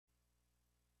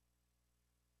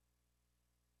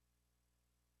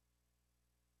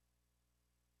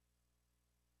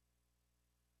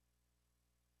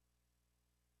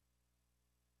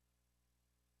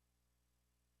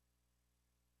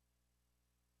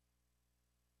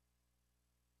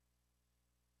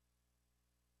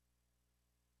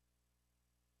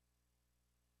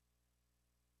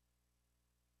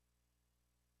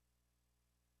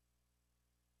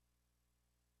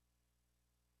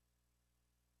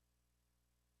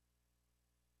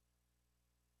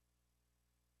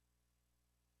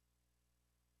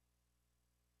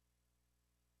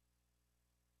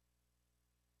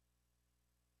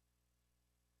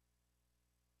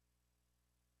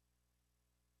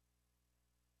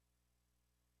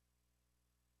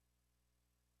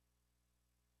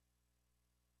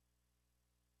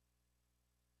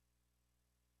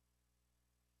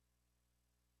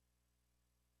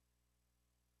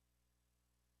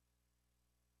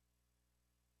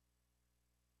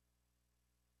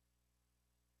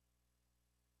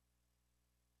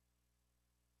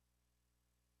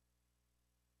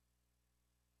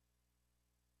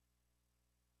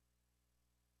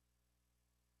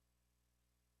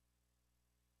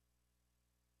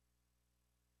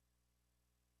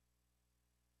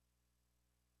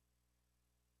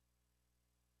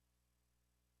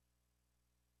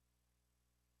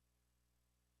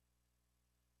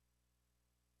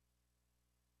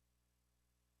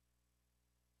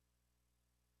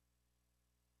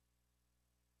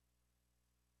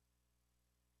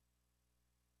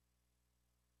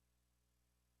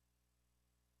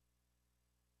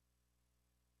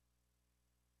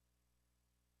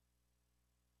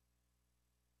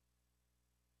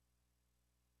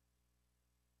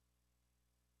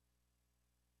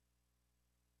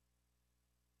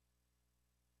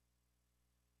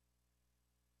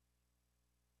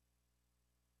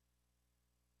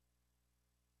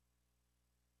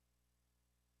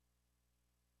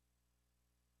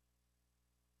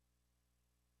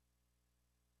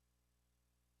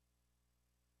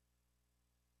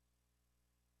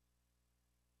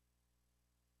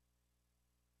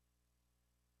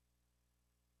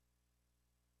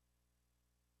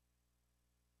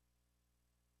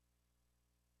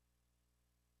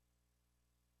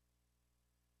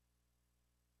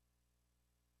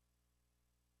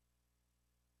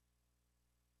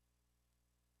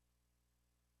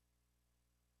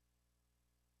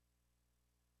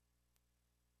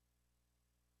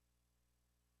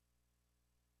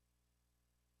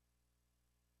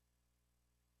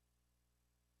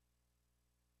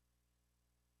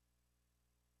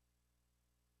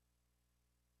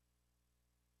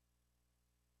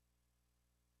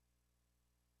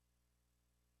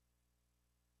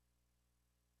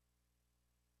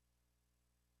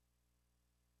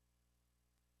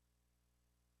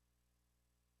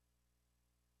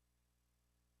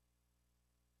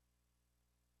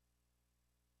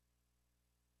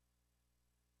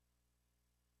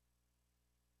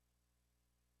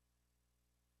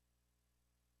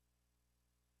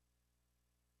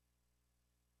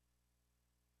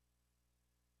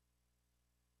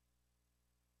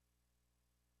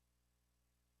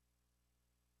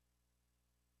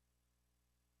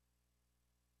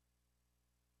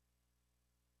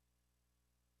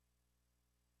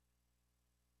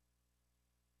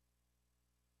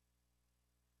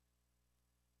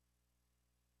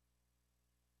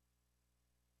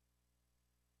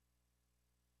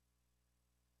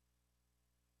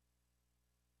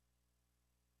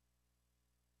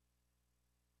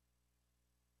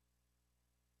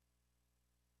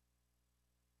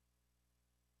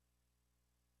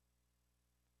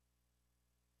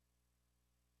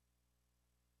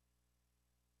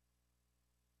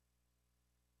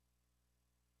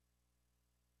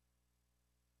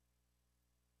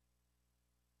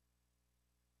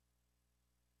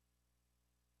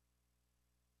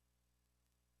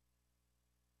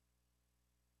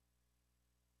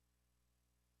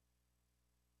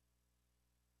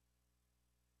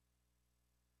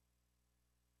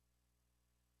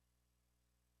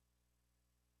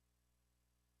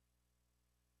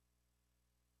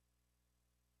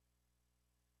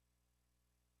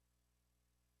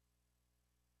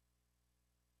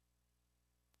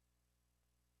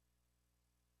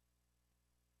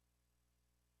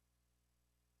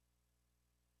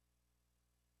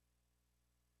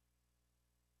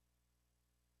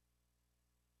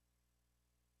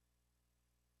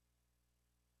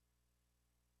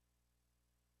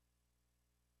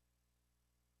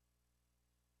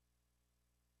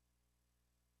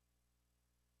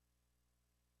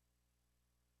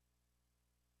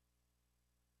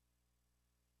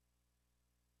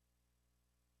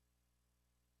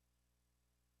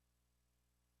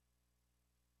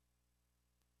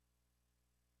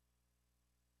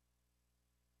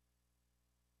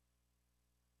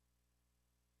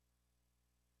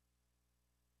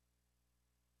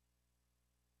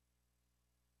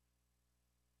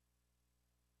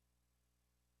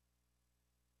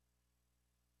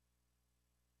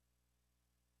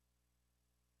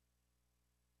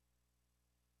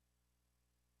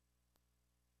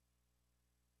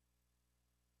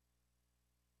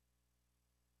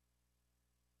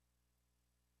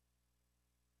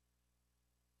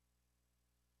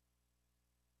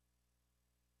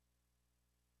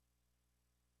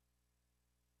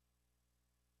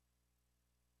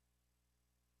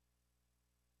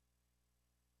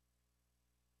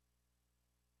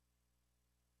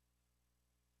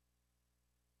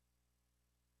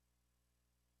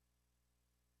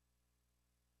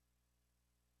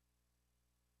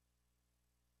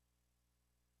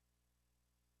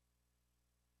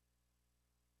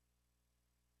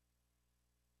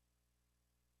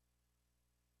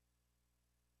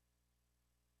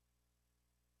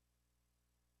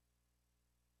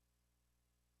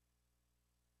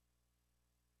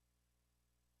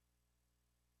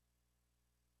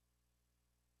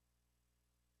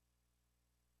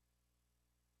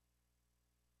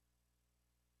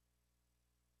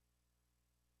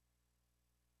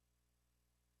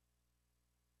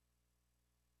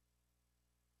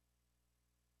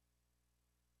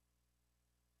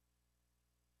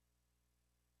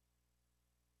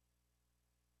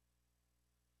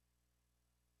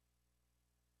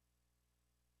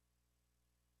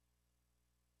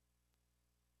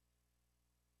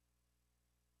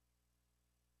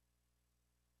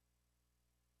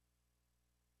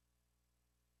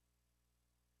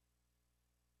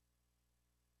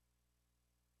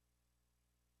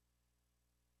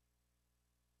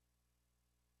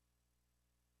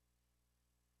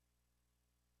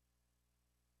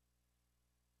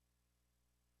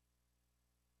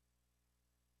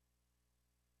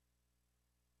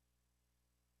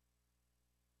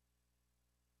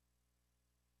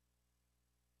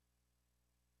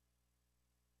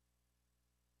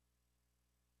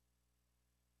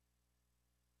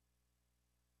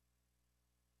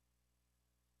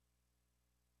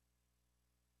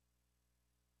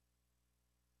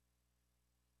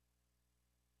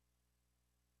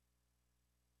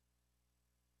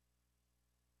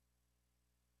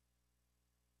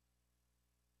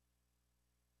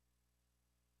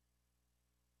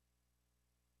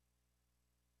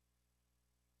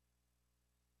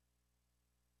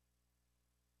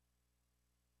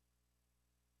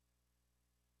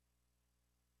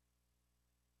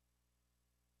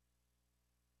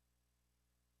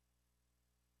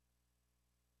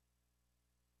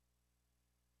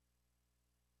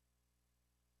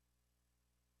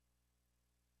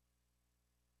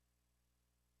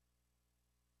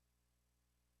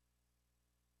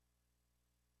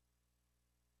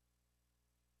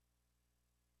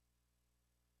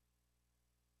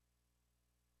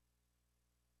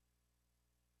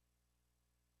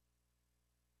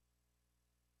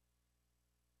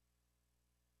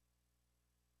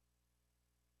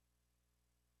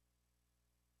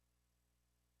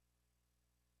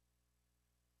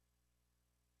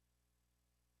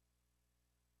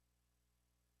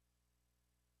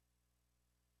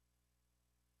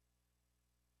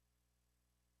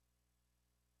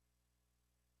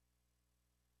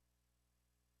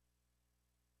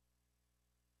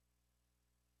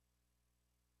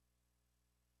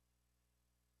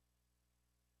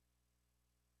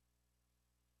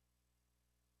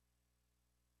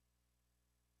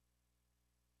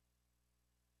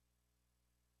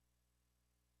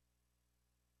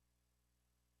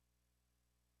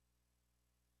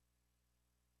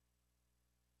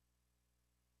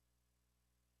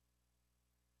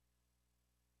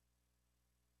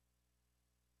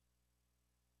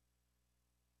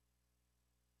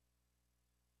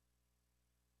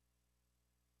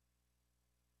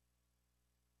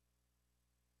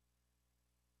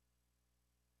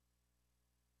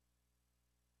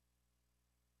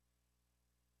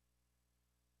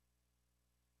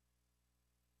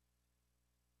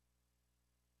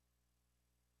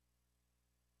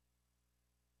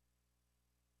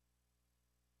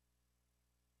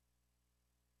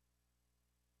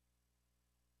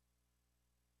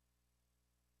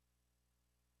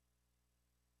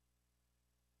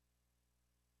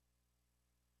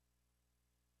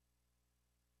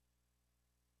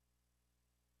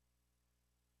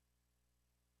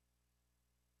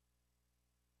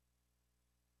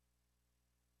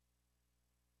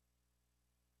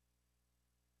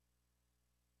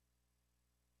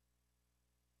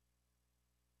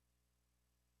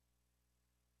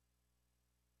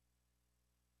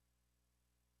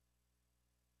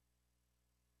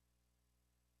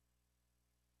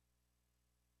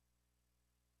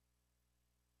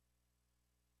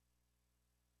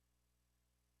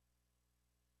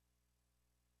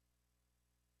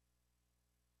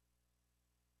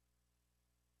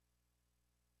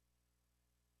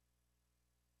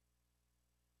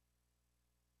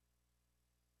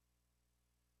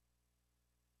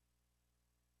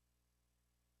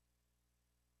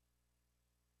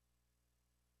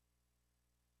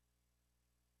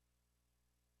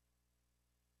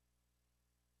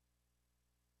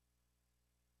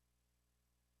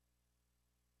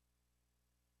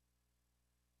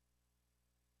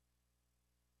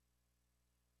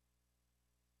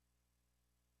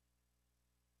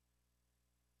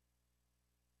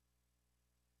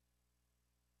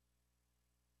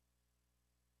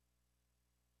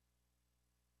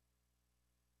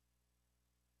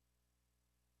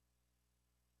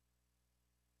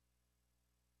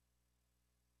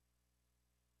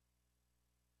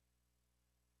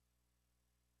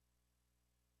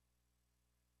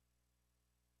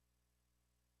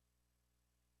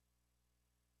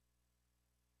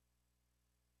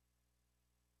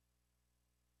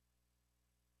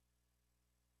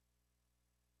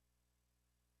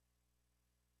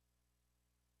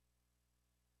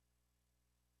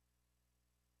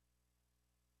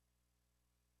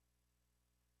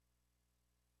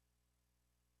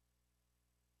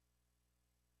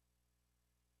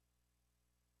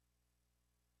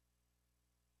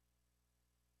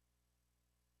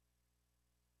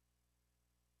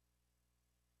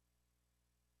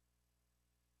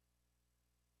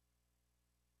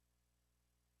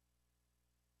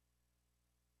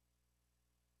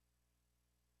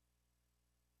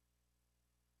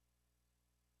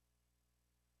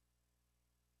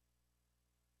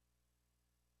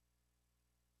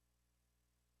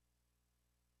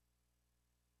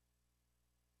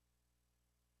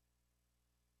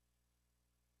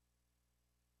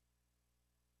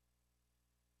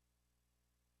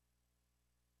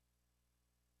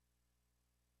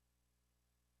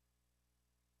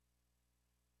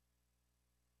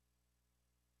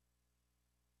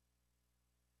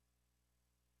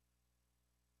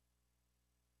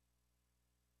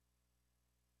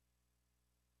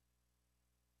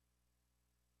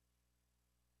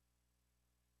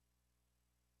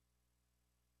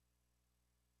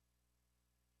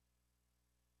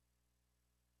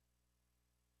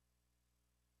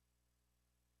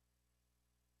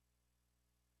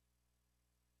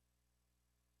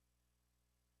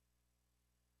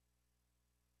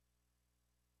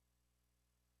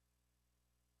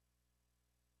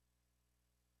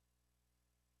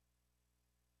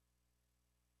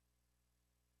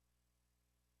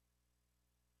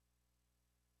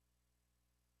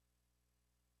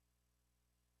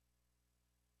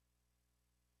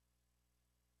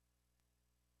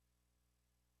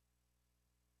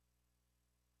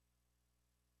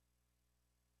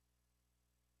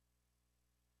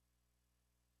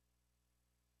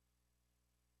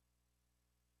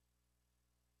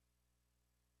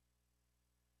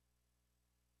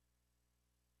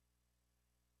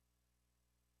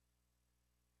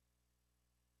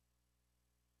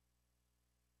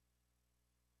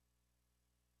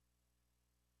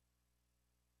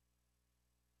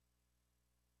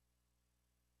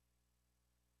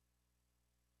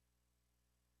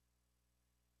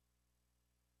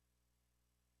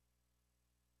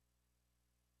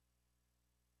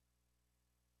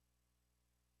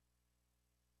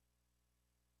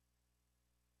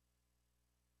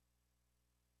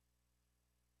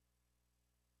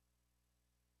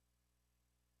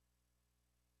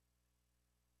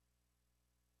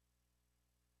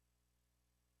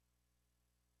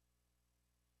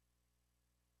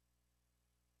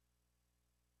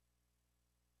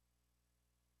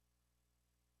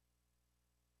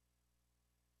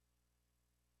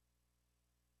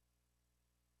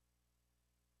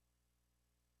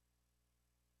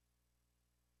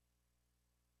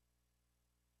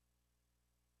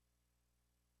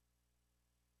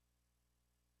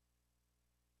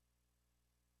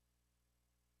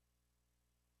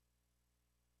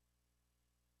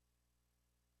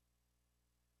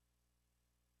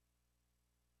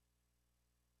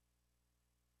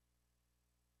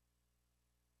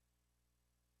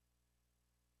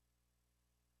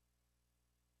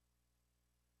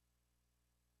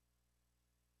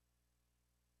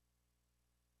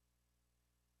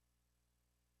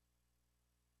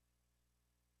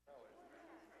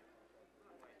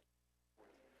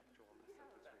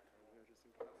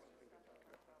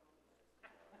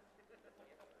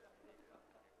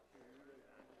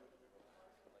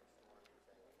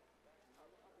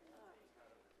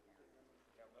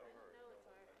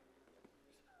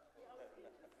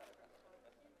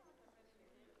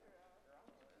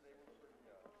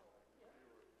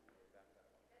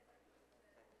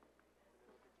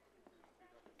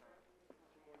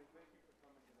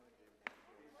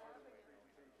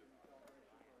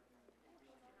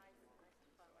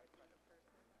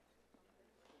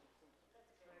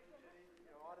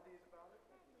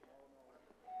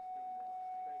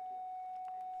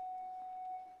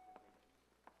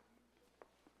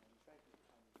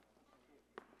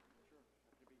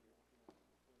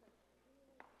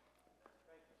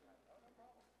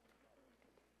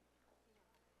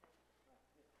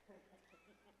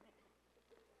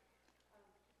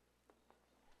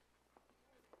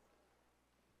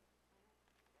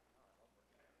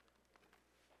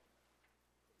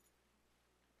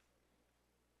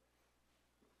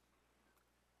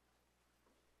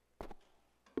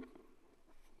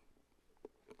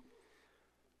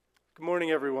Good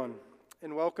morning, everyone,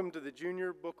 and welcome to the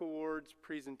Junior Book Awards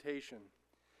presentation.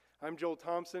 I'm Joel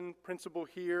Thompson, principal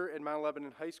here at Mount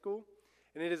Lebanon High School,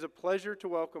 and it is a pleasure to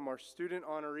welcome our student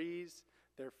honorees,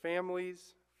 their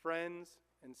families, friends,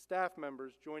 and staff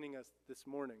members joining us this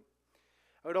morning.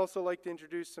 I would also like to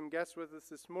introduce some guests with us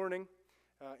this morning,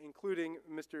 including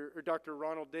Dr.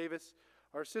 Ronald Davis,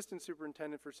 our Assistant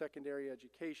Superintendent for Secondary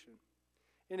Education.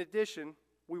 In addition,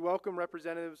 we welcome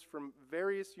representatives from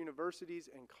various universities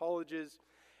and colleges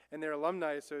and their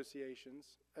alumni associations,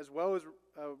 as well as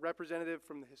a representative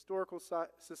from the Historical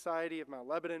Society of Mount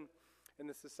Lebanon and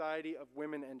the Society of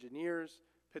Women Engineers,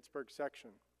 Pittsburgh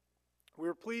section. We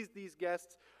are pleased these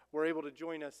guests were able to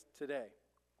join us today.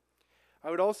 I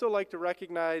would also like to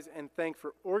recognize and thank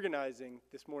for organizing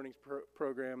this morning's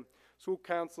program, School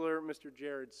Counselor Mr.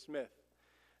 Jared Smith.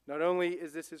 Not only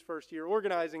is this his first year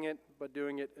organizing it, but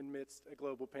doing it amidst a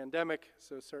global pandemic,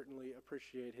 so certainly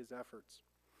appreciate his efforts.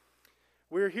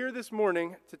 We are here this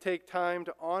morning to take time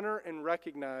to honor and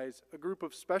recognize a group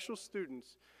of special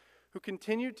students who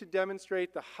continue to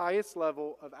demonstrate the highest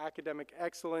level of academic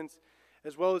excellence,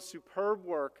 as well as superb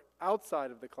work outside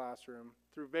of the classroom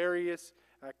through various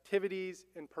activities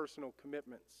and personal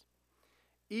commitments.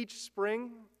 Each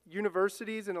spring,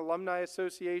 universities and alumni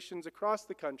associations across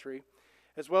the country,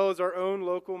 as well as our own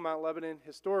local Mount Lebanon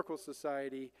Historical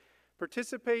Society,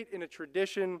 participate in a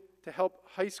tradition to help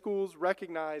high schools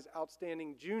recognize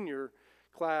outstanding junior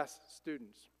class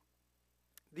students.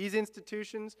 These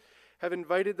institutions have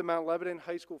invited the Mount Lebanon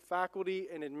High School faculty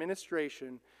and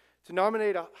administration to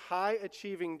nominate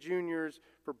high-achieving juniors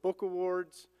for book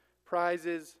awards,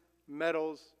 prizes,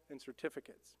 medals, and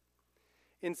certificates.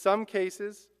 In some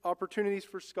cases, opportunities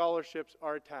for scholarships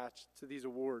are attached to these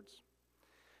awards.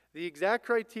 The exact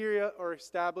criteria are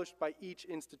established by each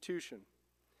institution.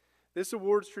 This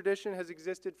awards tradition has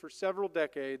existed for several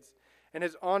decades and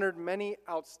has honored many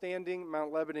outstanding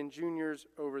Mount Lebanon juniors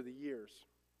over the years.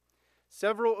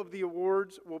 Several of the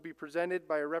awards will be presented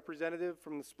by a representative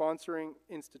from the sponsoring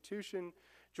institution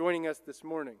joining us this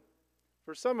morning.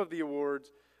 For some of the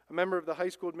awards, a member of the high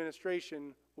school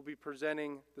administration will be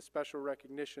presenting the special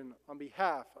recognition on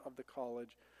behalf of the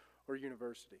college or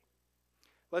university.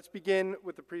 Let's begin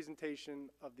with the presentation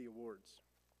of the awards.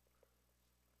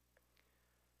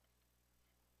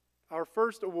 Our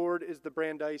first award is the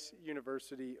Brandeis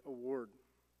University Award.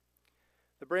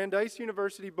 The Brandeis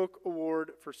University Book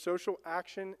Award for Social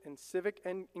Action and Civic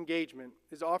Engagement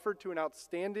is offered to an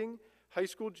outstanding high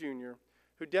school junior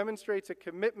who demonstrates a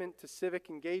commitment to civic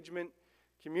engagement,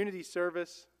 community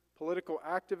service, political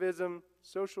activism,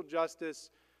 social justice,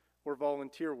 or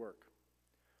volunteer work.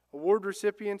 Award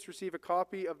recipients receive a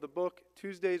copy of the book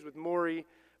Tuesdays with Morrie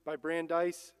by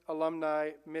Brandeis alumni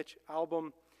Mitch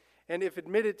Albom, and if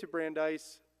admitted to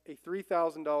Brandeis, a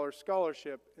 $3,000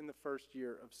 scholarship in the first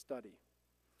year of study.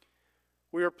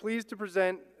 We are pleased to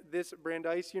present this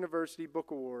Brandeis University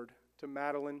Book Award to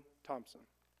Madeline Thompson.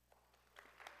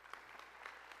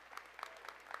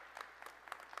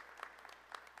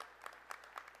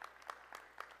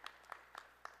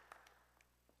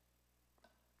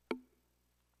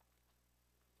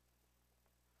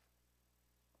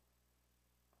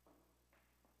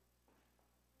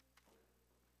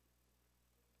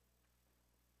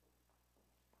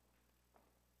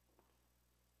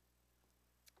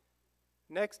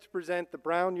 Next to present the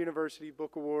Brown University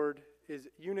Book Award is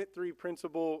Unit 3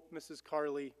 Principal, Mrs.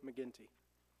 Carly McGinty.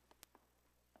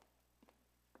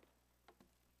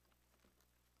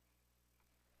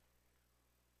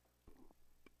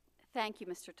 Thank you,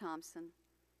 Mr. Thompson.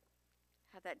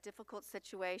 Have that difficult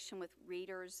situation with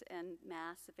readers and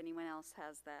math, if anyone else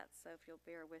has that, so if you'll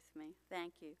bear with me.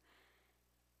 Thank you.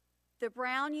 The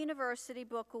Brown University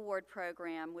Book Award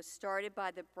program was started by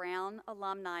the Brown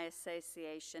Alumni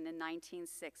Association in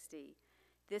 1960.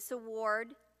 This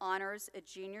award honors a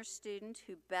junior student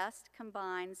who best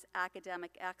combines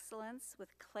academic excellence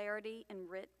with clarity in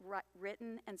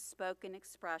written and spoken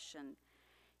expression.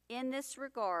 In this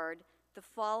regard, the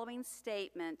following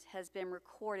statement has been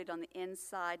recorded on the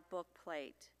inside book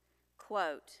plate.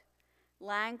 Quote,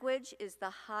 "Language is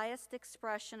the highest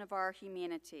expression of our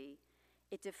humanity.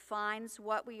 It defines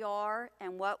what we are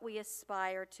and what we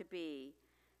aspire to be.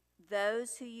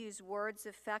 Those who use words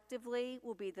effectively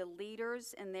will be the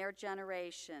leaders in their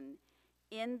generation.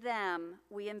 In them,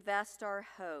 we invest our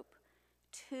hope.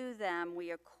 To them,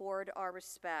 we accord our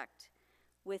respect.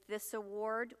 With this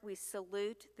award, we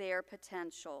salute their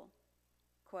potential."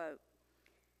 Quote.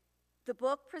 The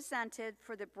book presented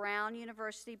for the Brown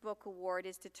University Book Award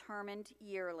is determined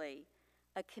yearly.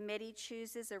 A committee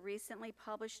chooses a recently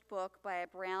published book by a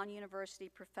Brown University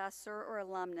professor or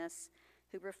alumnus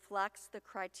who reflects the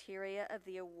criteria of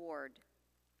the award.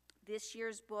 This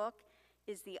year's book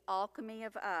is The Alchemy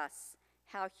of Us: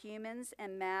 How Humans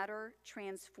and Matter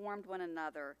Transformed One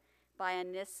Another by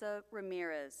Anissa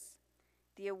Ramirez.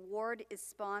 The award is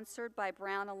sponsored by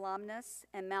Brown alumnus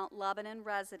and Mount Lebanon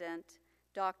resident,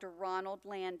 Dr. Ronald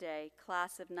Landay,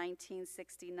 class of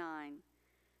 1969.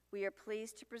 We are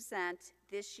pleased to present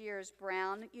this year's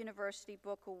Brown University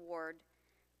Book Award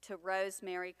to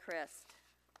Rosemary Christ.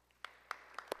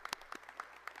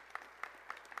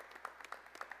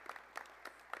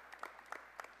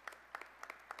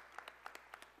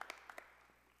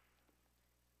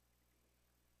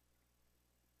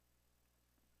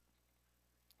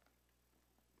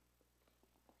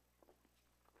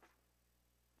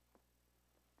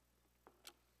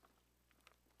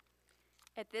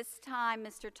 At this time,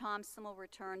 Mr. Thompson will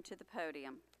return to the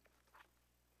podium.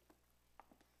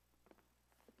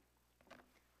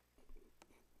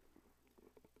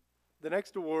 The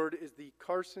next award is the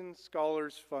Carson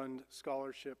Scholars Fund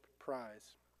Scholarship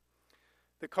Prize.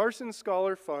 The Carson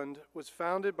Scholar Fund was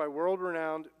founded by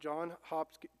world-renowned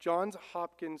Johns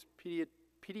Hopkins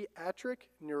pediatric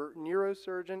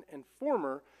neurosurgeon and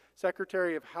former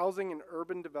Secretary of Housing and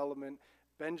Urban Development,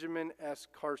 Benjamin S.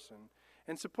 Carson,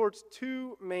 and supports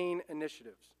two main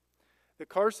initiatives: the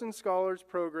Carson Scholars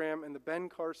Program and the Ben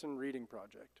Carson Reading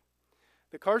Project.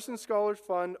 The Carson Scholars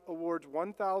Fund awards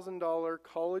 $1,000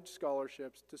 college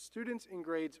scholarships to students in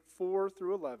grades 4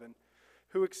 through 11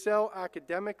 who excel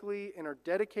academically and are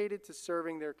dedicated to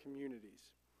serving their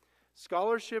communities.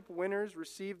 Scholarship winners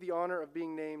receive the honor of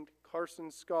being named Carson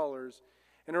Scholars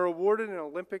and are awarded an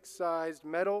Olympic-sized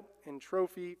medal and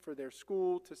trophy for their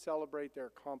school to celebrate their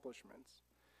accomplishments.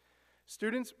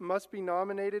 Students must be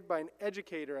nominated by an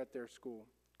educator at their school.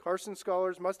 Carson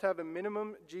Scholars must have a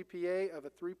minimum GPA of a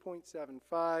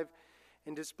 3.75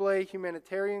 and display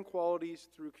humanitarian qualities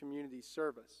through community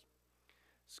service.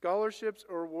 Scholarships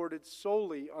are awarded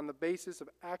solely on the basis of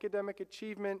academic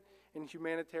achievement and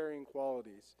humanitarian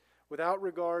qualities, without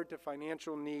regard to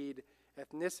financial need,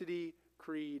 ethnicity,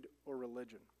 creed, or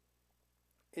religion.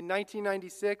 In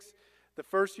 1996, the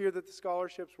first year that the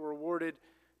scholarships were awarded,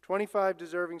 25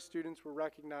 deserving students were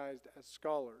recognized as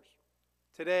scholars.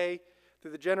 Today,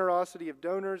 through the generosity of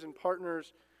donors and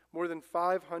partners, more than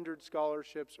 500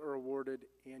 scholarships are awarded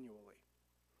annually.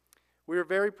 We are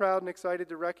very proud and excited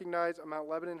to recognize a Mount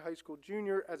Lebanon High School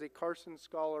junior as a Carson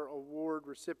Scholar Award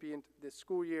recipient this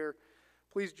school year.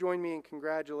 Please join me in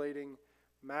congratulating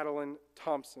Madeline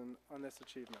Thompson on this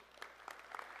achievement.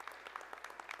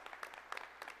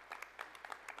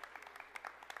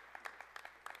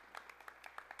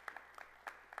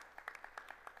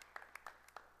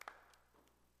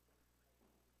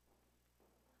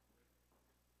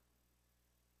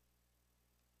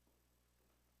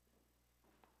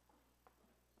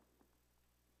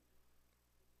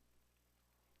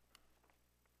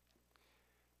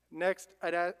 Next,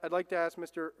 I'd like to ask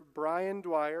Mr. Brian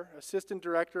Dwyer, Assistant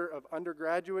Director of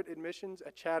Undergraduate Admissions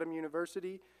at Chatham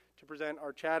University, to present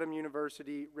our Chatham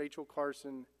University Rachel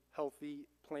Carson Healthy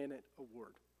Planet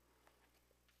Award.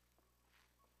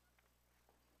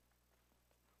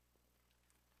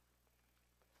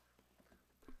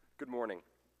 Good morning.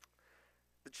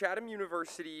 The Chatham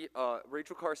University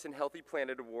Rachel Carson Healthy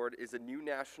Planet Award is a new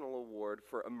national award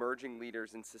for emerging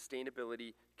leaders in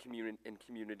sustainability and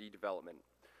community development.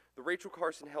 The Rachel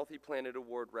Carson Healthy Planet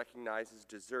Award recognizes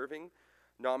deserving,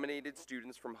 nominated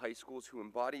students from high schools who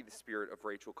embody the spirit of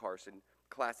Rachel Carson,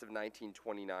 class of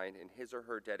 1929, and his or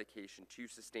her dedication to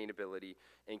sustainability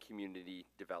and community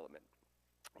development.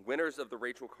 Winners of the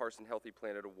Rachel Carson Healthy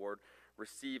Planet Award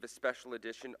receive a special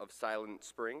edition of Silent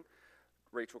Spring,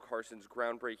 Rachel Carson's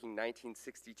groundbreaking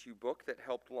 1962 book that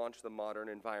helped launch the modern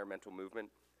environmental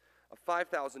movement, a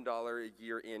 $5,000 a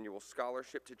year annual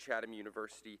scholarship to Chatham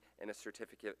University, and a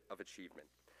certificate of achievement.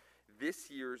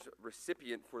 This year's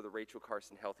recipient for the Rachel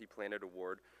Carson Healthy Planet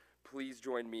Award, please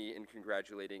join me in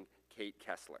congratulating Kate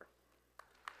Kessler.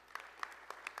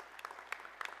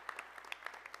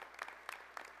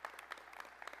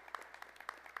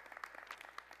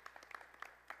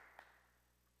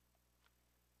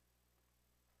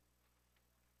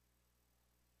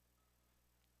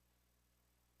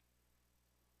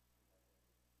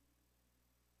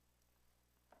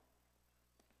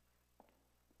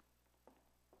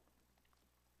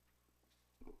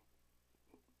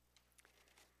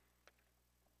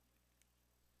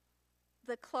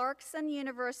 The Clarkson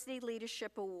University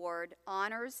Leadership Award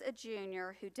honors a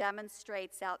junior who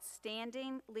demonstrates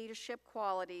outstanding leadership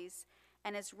qualities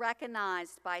and is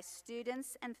recognized by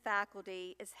students and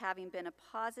faculty as having been a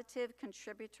positive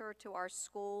contributor to our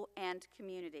school and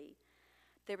community.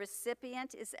 The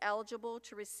recipient is eligible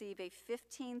to receive a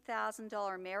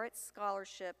 $15,000 merit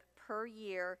scholarship per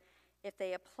year if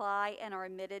they apply and are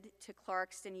admitted to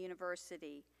Clarkston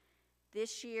University.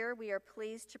 This year, we are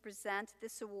pleased to present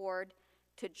this award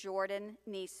to Jordan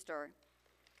Neester.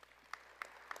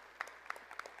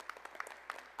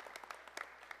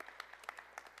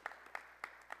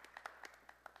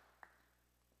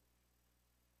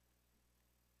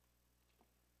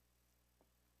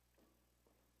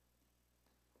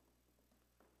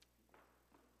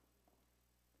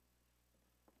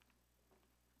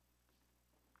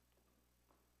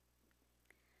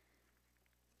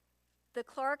 The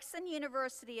Clarkston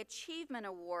University Achievement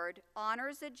Award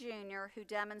honors a junior who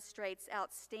demonstrates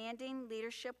outstanding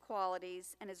leadership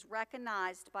qualities and is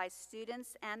recognized by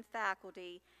students and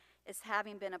faculty as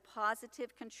having been a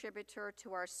positive contributor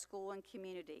to our school and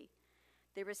community.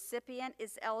 The recipient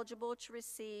is eligible to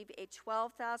receive a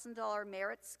 $12,000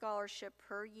 merit scholarship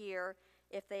per year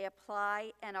if they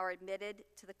apply and are admitted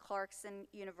to the Clarkston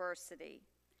University.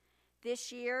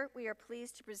 This year, we are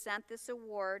pleased to present this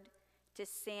award to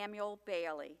Samuel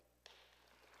Bailey.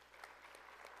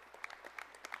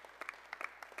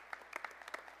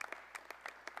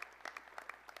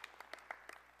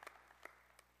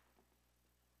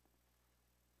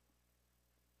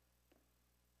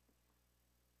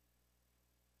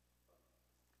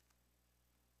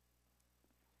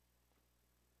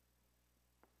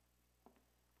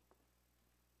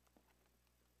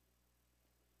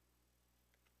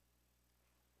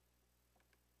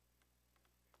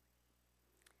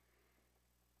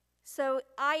 So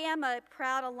I am a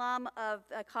proud alum of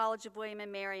the College of William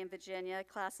 & Mary in Virginia,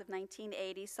 class of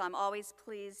 1980, so I'm always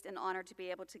pleased and honored to be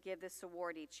able to give this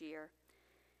award each year.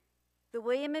 The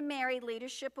William & Mary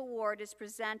Leadership Award is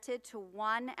presented to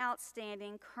one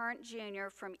outstanding current junior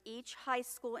from each high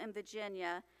school in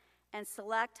Virginia and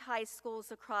select high schools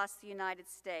across the United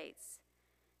States.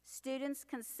 Students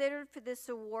considered for this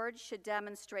award should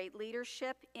demonstrate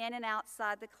leadership in and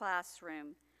outside the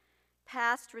classroom.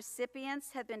 Past recipients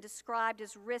have been described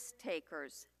as risk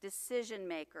takers, decision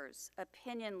makers,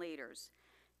 opinion leaders,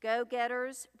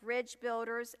 go-getters, bridge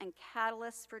builders, and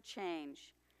catalysts for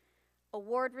change.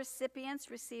 Award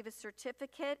recipients receive a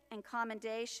certificate and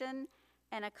commendation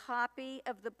and a copy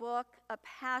of the book, A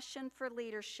Passion for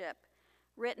Leadership,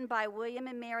 written by William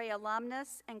 & Mary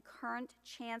alumnus and current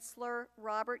Chancellor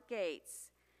Robert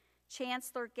Gates.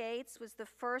 Chancellor Gates was the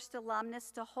first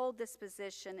alumnus to hold this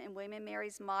position in William &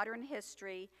 Mary's modern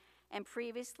history and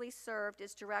previously served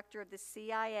as director of the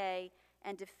CIA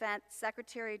and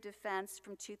Secretary of Defense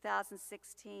from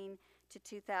 2016 to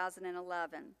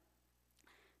 2011.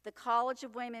 The College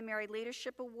of William & Mary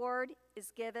Leadership Award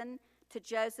is given to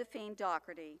Josephine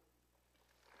Doherty.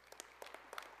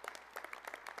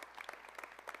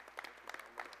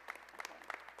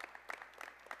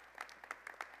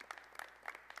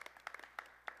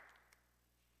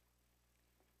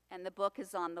 And the book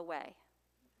is on the way.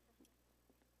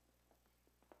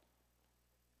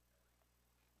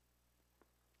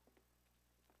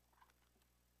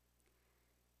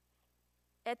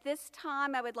 At this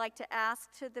time, I would like to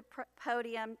ask to the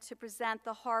podium to present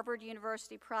the Harvard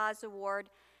University Prize Award,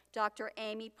 Dr.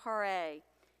 Amy Paré.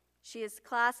 She is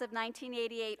class of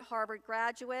 1988 Harvard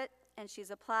graduate, and she's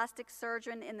a plastic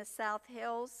surgeon in the South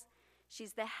Hills.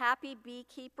 She's the happy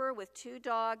beekeeper with 2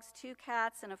 dogs, 2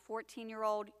 cats, and a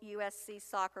 14-year-old USC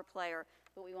soccer player,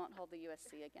 but we won't hold the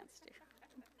USC against you.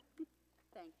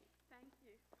 Thank you. Thank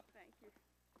you. Thank you.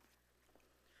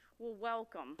 Well,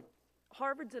 welcome.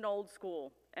 Harvard's an old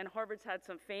school, and Harvard's had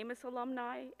some famous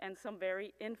alumni and some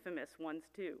very infamous ones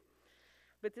too.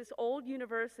 But this old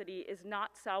university is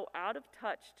not so out of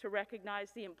touch to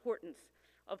recognize the importance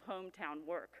of hometown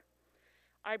work.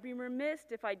 I'd be remiss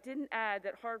if I didn't add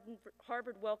that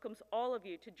Harvard welcomes all of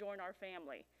you to join our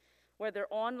family, whether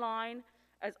online,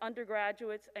 as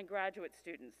undergraduates and graduate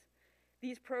students.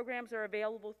 These programs are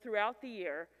available throughout the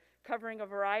year, covering a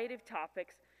variety of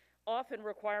topics, often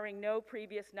requiring no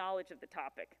previous knowledge of the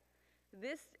topic.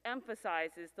 This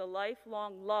emphasizes the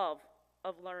lifelong love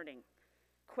of learning,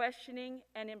 questioning,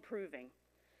 and improving.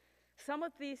 Some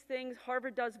of these things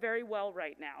Harvard does very well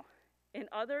right now. In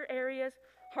other areas,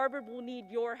 Harvard will need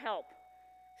your help,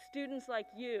 students like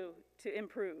you, to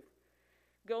improve.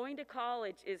 Going to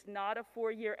college is not a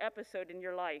 4-year episode in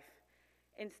your life.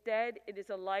 Instead, it is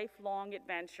a lifelong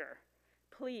adventure.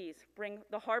 Please bring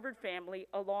the Harvard family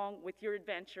along with your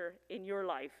adventure in your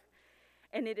life.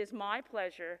 And it is my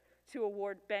pleasure to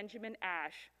award Benjamin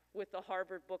Ash with the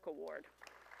Harvard Book Award.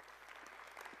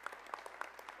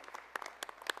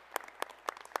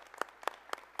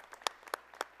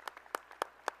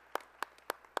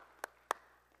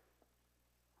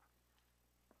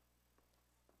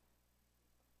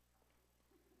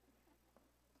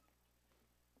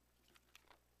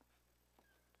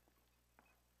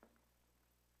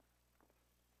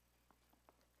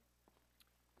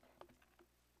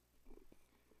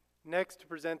 Next, to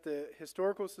present the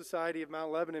Historical Society of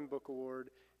Mount Lebanon Book Award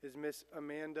is Miss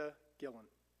Amanda Gillen.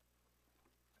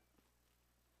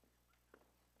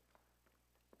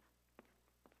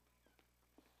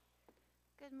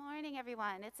 Good morning,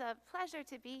 everyone. It's a pleasure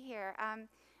to be here.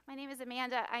 My name is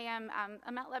Amanda. I am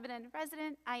a Mount Lebanon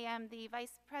resident. I am the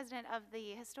Vice President of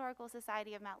the Historical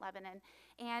Society of Mount Lebanon.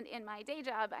 And in my day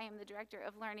job, I am the Director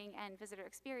of Learning and Visitor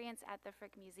Experience at the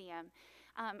Frick Museum.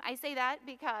 I say that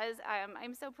because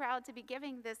I'm so proud to be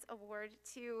giving this award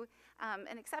to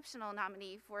an exceptional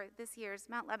nominee for this year's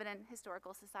Mount Lebanon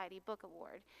Historical Society Book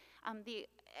Award.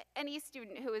 Any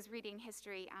student who is reading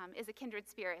history is a kindred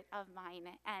spirit of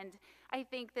mine, and I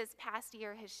think this past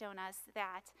year has shown us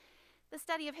that the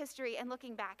study of history and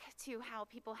looking back to how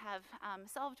people have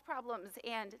solved problems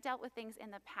and dealt with things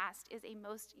in the past is a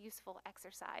most useful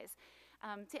exercise.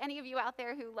 To any of you out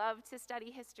there who love to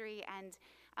study history and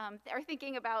are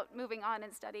thinking about moving on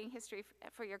and studying history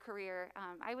for your career,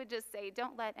 I would just say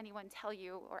don't let anyone tell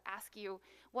you or ask you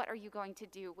what are you going to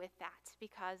do with that,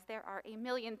 because there are a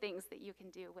million things that you can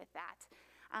do with that.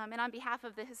 And on behalf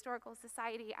of the Historical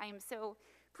Society, I am so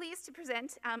pleased to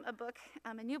present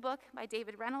a new book by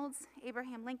David Reynolds,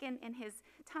 Abraham Lincoln in His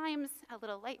Times, a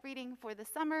little light reading for the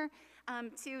summer,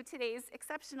 to today's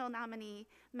exceptional nominee,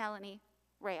 Melanie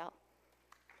Rail.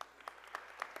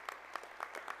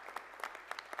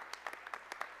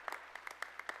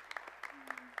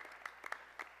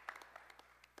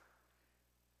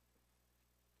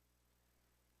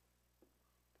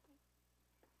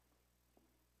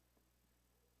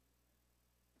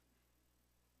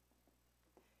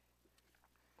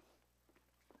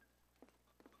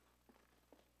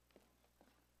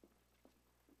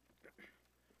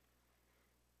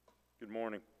 Good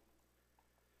morning.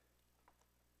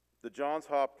 The Johns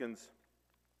Hopkins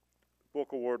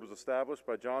Book Award was established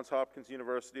by Johns Hopkins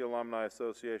University Alumni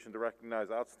Association to recognize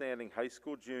outstanding high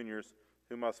school juniors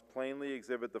who must plainly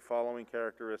exhibit the following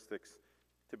characteristics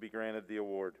to be granted the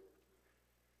award: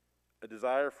 a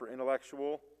desire for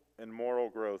intellectual and moral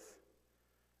growth,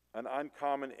 an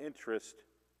uncommon interest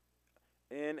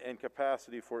in and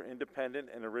capacity for independent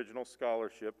and original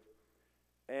scholarship,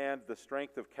 and the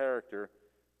strength of character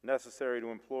necessary to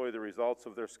employ the results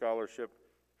of their scholarship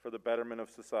for the betterment of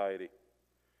society.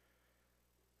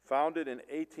 Founded in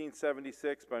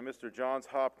 1876 by Mr. Johns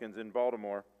Hopkins in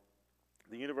Baltimore,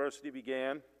 the university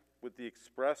began with the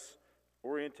express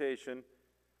orientation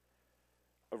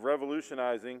of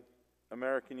revolutionizing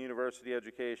American university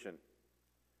education.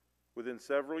 Within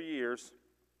several years,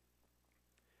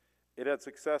 it had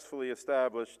successfully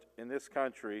established in this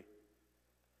country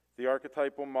the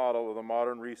archetypal model of the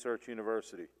modern research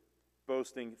university,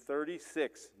 boasting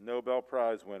 36 Nobel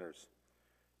Prize winners.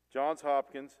 Johns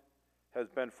Hopkins has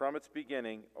been from its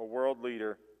beginning a world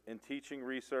leader in teaching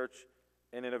research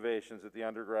and innovations at the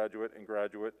undergraduate and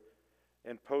graduate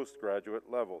and postgraduate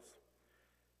levels.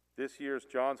 This year's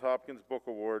Johns Hopkins Book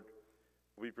Award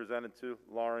will be presented to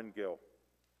Lauren Gill.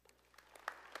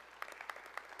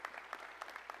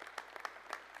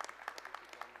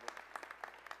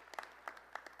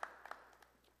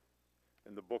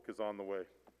 And the book is on the way.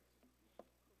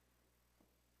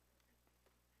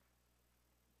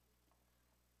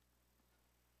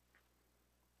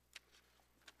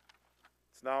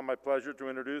 It's now my pleasure to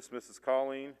introduce Mrs.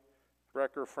 Colleen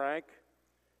Brecker-Frank,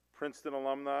 Princeton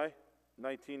alumni,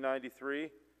 1993,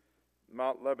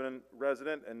 Mount Lebanon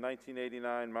resident, and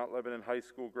 1989 Mount Lebanon High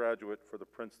School graduate for the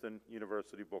Princeton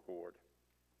University Book Award.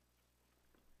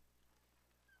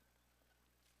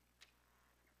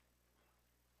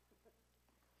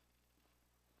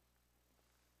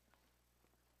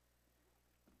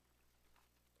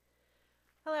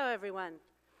 Hello, everyone.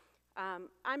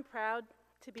 I'm proud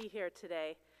to be here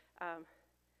today.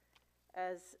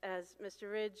 As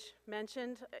Mr. Ridge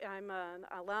mentioned, I'm an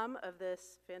alum of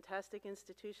this fantastic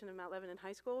institution of Mount Lebanon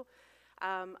High School.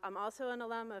 I'm also an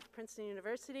alum of Princeton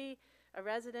University, a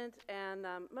resident, and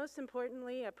most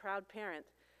importantly, a proud parent.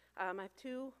 I have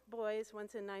two boys,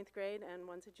 one's in 9th grade and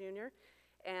one's a junior,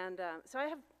 and so I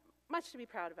have much to be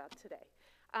proud about today.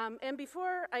 And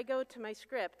before I go to my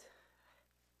script,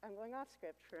 I'm going off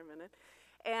script for a minute,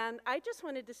 and I just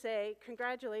wanted to say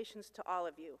congratulations to all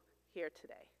of you here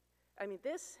today. I mean,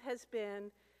 this has been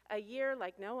a year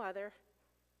like no other,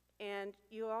 and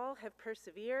you all have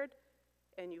persevered,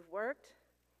 and you've worked,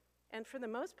 and for the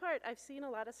most part, I've seen a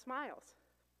lot of smiles.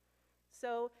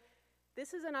 So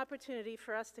this is an opportunity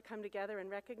for us to come together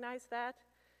and recognize that,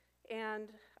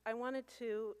 and I wanted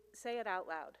to say it out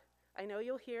loud. I know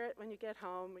you'll hear it when you get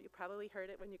home, or you probably heard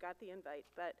it when you got the invite,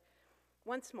 but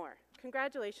once more,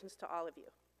 congratulations to all of you.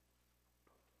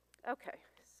 Okay,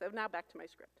 so now back to my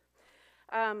script.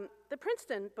 The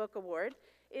Princeton Book Award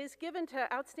is given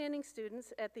to outstanding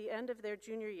students at the end of their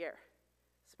junior year.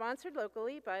 Sponsored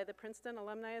locally by the Princeton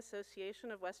Alumni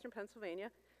Association of Western Pennsylvania,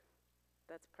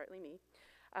 that's partly me.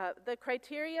 The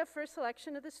criteria for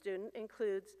selection of the student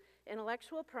includes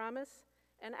intellectual promise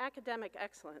and academic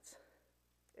excellence,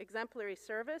 exemplary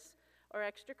service or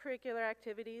extracurricular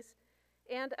activities,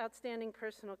 and outstanding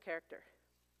personal character.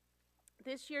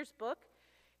 This year's book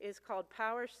is called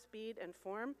Power, Speed, and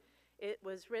Form. It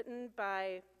was written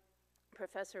by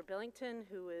Professor Billington,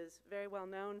 who is very well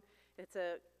known. It's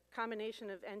a combination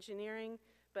of engineering,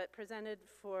 but presented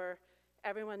for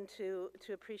everyone to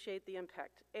appreciate the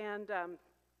impact. And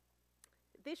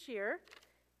this year,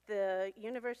 the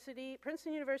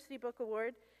Princeton University Book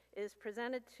Award is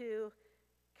presented to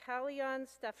Kalyan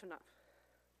Stefanov.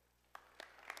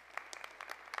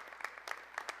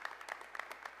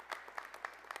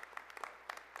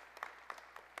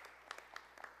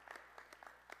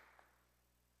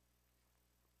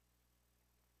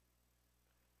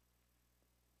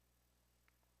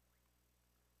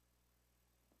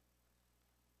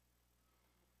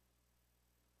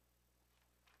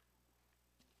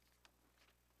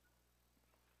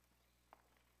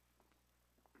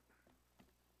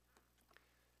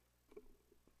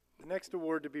 The next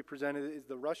award to be presented is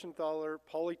the Rushenthaler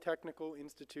Polytechnical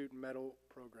Institute Medal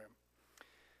Program.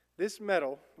 This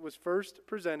medal was first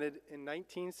presented in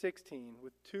 1916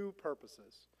 with two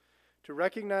purposes: to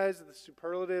recognize the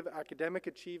superlative academic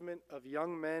achievement of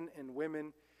young men and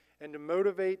women, and to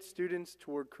motivate students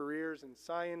toward careers in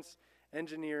science,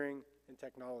 engineering, and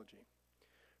technology.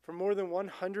 For more than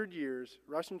 100 years,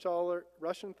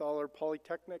 Rushenthaler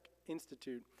Polytechnic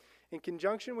Institute, in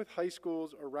conjunction with high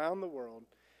schools around the world,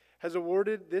 has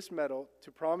awarded this medal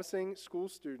to promising school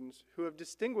students who have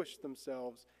distinguished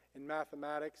themselves in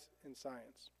mathematics and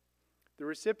science. The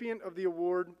recipient of the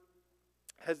award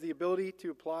has the ability to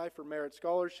apply for merit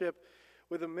scholarship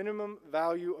with a minimum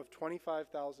value of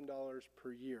 $25,000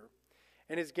 per year,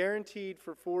 and is guaranteed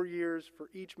for 4 years for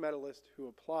each medalist who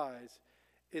applies,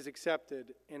 is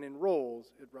accepted, and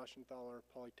enrolls at Rushenthaler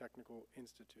Polytechnical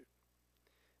Institute.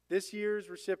 This year's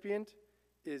recipient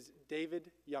is David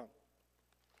Young.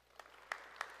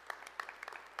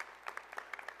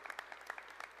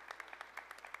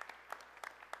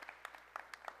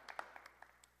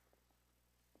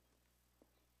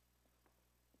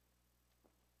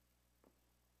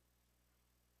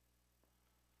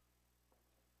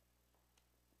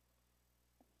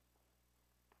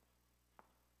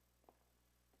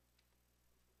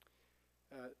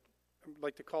 I'd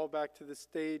like to call back to the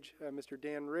stage Mr.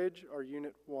 Dan Ridge, our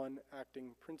Unit 1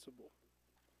 acting principal.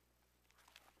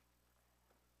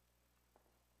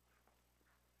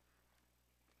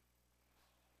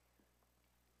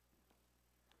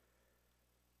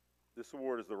 This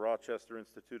award is the Rochester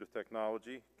Institute of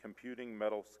Technology Computing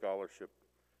Medal Scholarship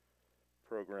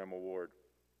Program Award,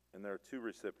 and there are two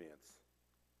recipients.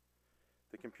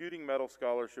 The Computing Medal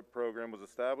Scholarship Program was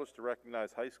established to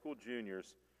recognize high school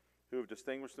juniors who have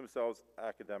distinguished themselves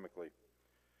academically,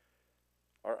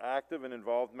 are active and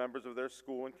involved members of their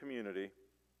school and community,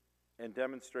 and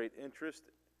demonstrate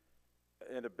interest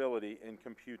and ability in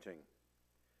computing.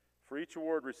 For each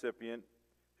award recipient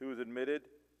who is admitted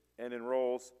and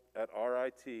enrolls at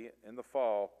RIT in the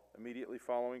fall, immediately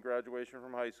following graduation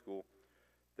from high school,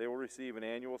 they will receive an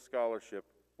annual scholarship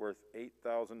worth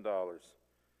 $8,000.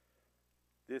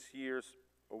 This year's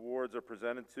awards are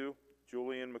presented to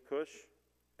Julian McCush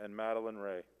and Madeline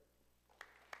Ray.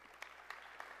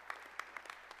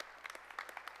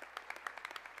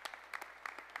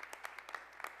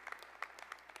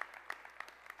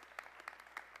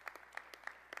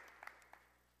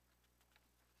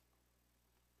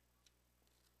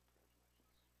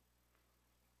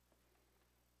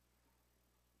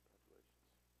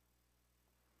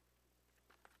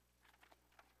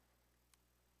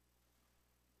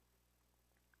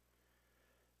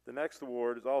 The next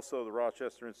award is also the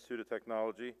Rochester Institute of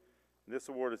Technology, and this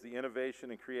award is the Innovation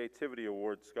and Creativity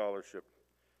Award Scholarship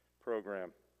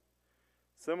Program.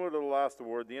 Similar to the last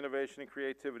award, the Innovation and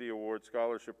Creativity Award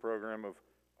Scholarship Program of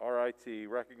RIT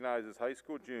recognizes high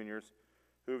school juniors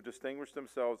who have distinguished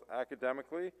themselves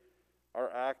academically, are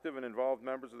active and involved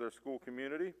members of their school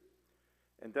community,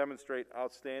 and demonstrate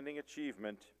outstanding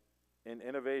achievement in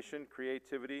innovation,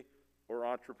 creativity, or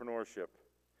entrepreneurship.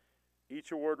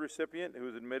 Each award recipient who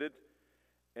is admitted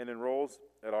and enrolls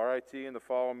at RIT in the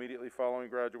fall immediately following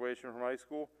graduation from high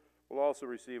school will also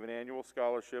receive an annual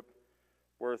scholarship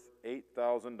worth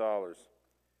 $8,000.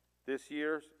 This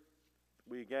year,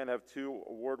 we again have two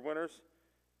award winners.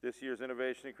 This year's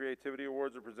Innovation and Creativity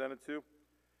Awards are presented to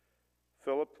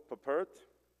Philip Papert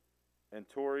and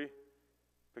Tori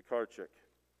Pekarchik.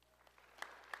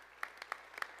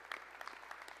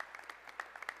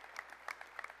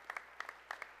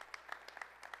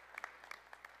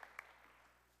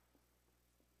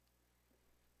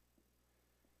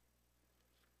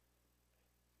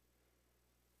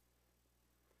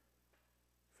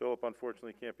 Philip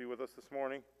unfortunately can't be with us this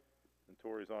morning, and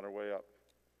Tori's on her way up.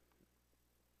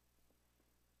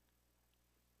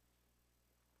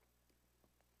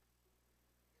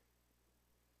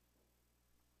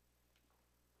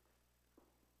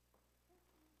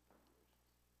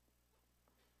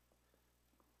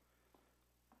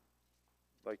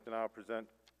 I'd like to now present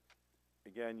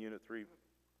again Unit 3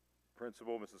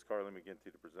 Principal Mrs. Carly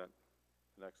McGinty to present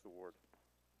the next award.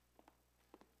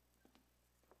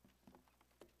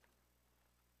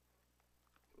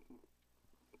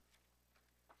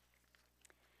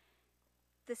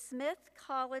 The Smith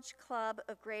College Club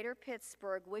of Greater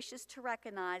Pittsburgh wishes to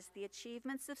recognize the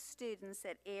achievements of students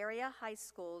at area high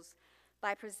schools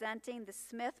by presenting the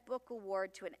Smith Book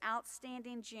Award to an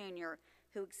outstanding junior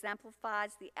who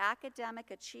exemplifies the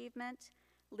academic achievement,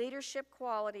 leadership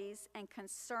qualities, and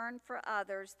concern for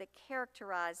others that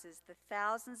characterizes the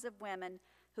thousands of women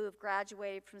who have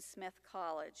graduated from Smith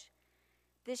College.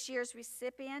 This year's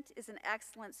recipient is an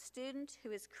excellent student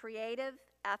who is creative,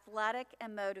 athletic,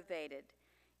 and motivated.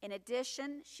 In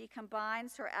addition, she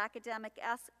combines her academic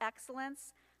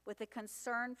excellence with a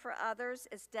concern for others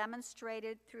as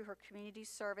demonstrated through her community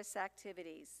service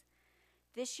activities.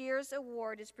 This year's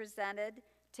award is presented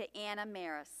to Anna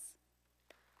Maris.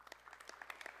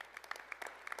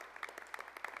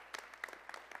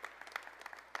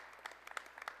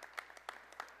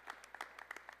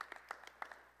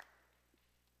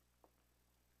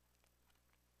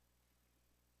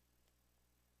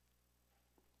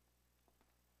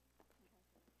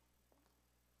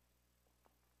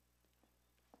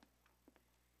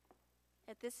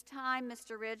 At this time,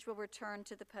 Mr. Ridge will return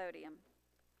to the podium.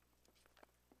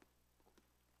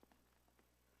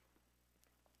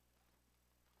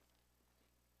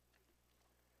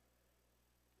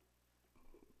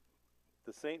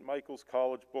 The St. Michael's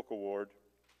College Book Award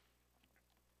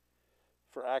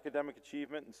for academic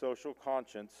achievement and social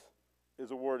conscience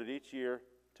is awarded each year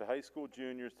to high school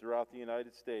juniors throughout the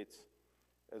United States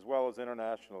as well as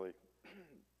internationally.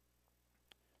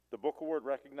 The book award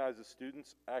recognizes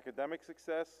students' academic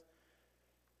success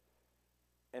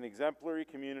and exemplary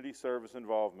community service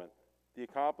involvement. The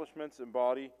accomplishments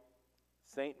embody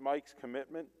St. Mike's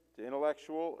commitment to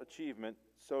intellectual achievement,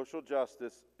 social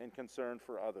justice, and concern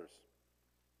for others.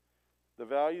 The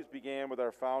values began with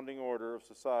our founding order of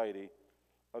society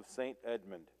of St.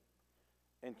 Edmund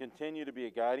and continue to be a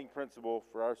guiding principle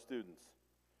for our students.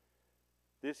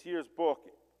 This year's book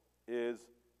is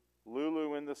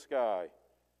Lulu in the Sky,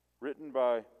 written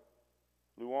by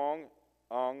Luong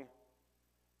Ong.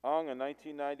 Ong, a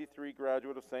 1993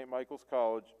 graduate of St. Michael's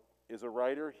College, is a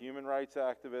writer, human rights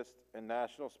activist, and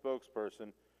national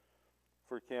spokesperson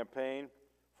for Campaign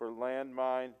for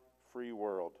Landmine Free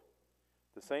World.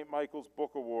 The St. Michael's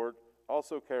Book Award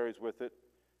also carries with it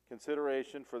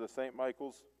consideration for the St.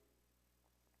 Michael's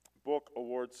Book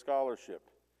Award Scholarship.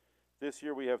 This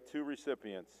year we have two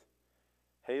recipients,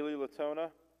 Haley Latona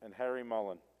and Harry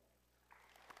Mullen.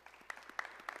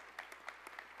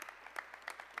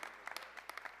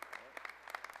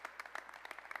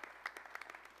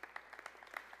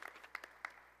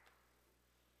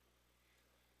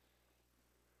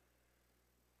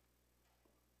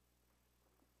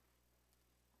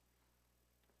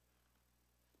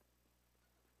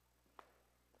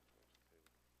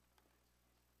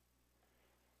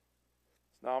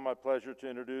 It's now my pleasure to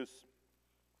introduce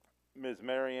Ms.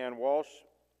 Mary Ann Walsh,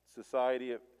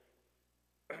 Society of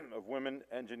Women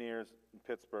Engineers in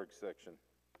Pittsburgh section.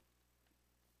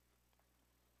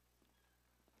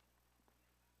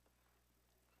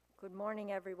 Good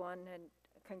morning, everyone, and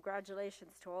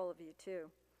congratulations to all of you,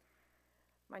 too.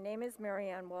 My name is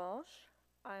Mary Ann Walsh.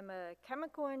 I'm a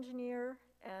chemical engineer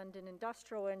and an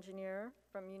industrial engineer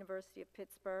from University of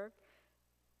Pittsburgh.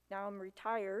 Now I'm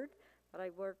retired, but I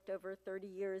worked over 30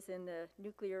 years in the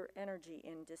nuclear energy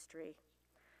industry.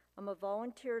 I'm a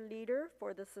volunteer leader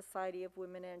for the Society of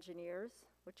Women Engineers,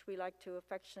 which we like to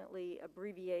affectionately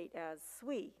abbreviate as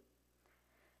SWE.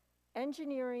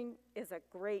 Engineering is a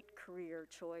great career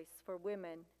choice for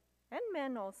women and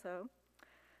men also.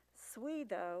 SWE,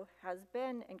 though, has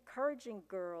been encouraging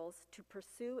girls to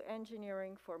pursue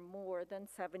engineering for more than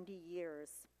 70 years.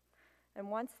 And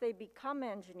once they become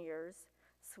engineers,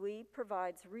 SWE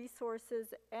provides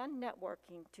resources and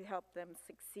networking to help them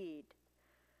succeed.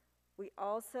 We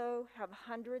also have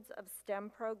hundreds of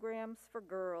STEM programs for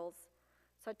girls,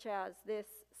 such as this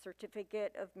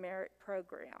Certificate of Merit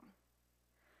program.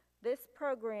 This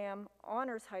program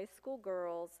honors high school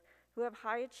girls who have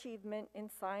high achievement in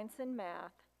science and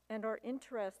math and are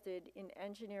interested in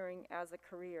engineering as a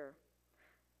career.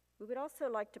 We would also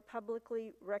like to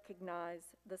publicly recognize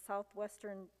the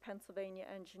Southwestern Pennsylvania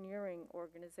Engineering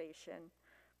Organization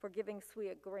for giving SWE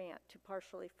a grant to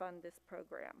partially fund this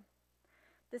program.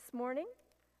 This morning,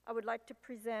 I would like to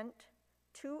present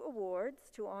 2 awards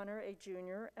to honor a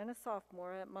junior and a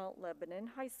sophomore at Mount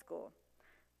Lebanon High School.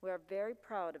 We are very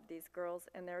proud of these girls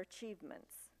and their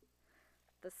achievements.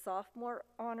 The sophomore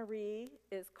honoree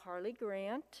is Carly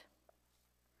Grant,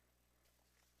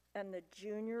 and the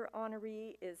junior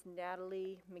honoree is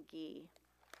Natalie McGee.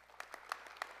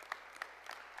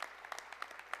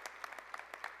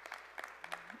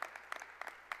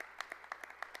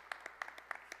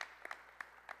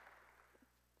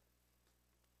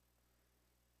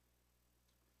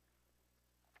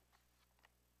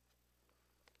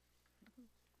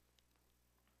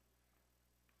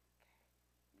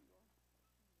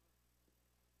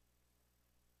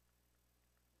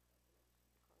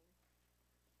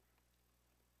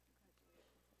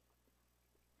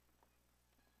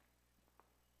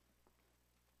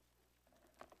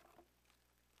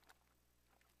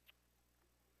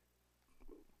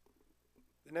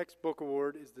 The next book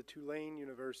award is the Tulane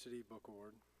University Book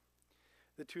Award.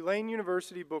 The Tulane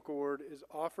University Book Award is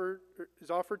offered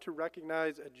to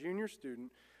recognize a junior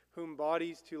student who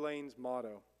embodies Tulane's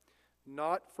motto,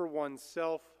 not for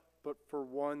oneself, but for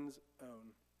one's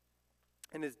own,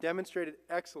 and has demonstrated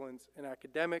excellence in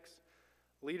academics,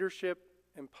 leadership,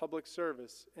 and public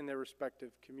service in their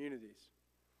respective communities.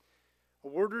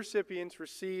 Award recipients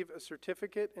receive a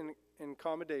certificate in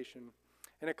commendation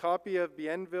and a copy of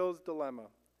Bienville's Dilemma,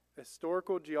 a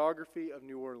historical geography of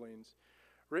New Orleans,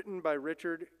 written by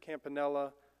Richard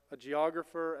Campanella, a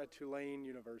geographer at Tulane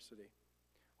University.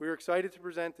 We are excited to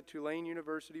present the Tulane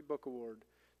University Book Award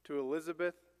to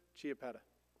Elizabeth Chiappetta.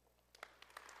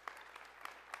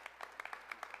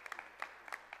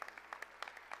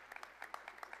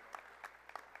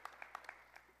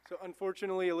 So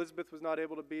unfortunately, Elizabeth was not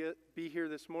able to be here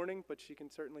this morning, but she can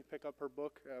certainly pick up her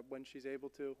book when she's able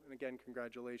to. And again,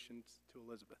 congratulations to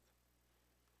Elizabeth.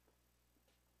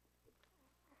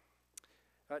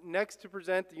 Next to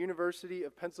present the University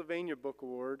of Pennsylvania Book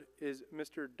Award is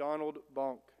Mr. Donald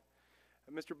Bonk.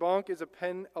 Mr. Bonk is a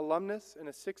Penn alumnus and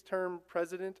a 6-term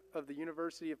president of the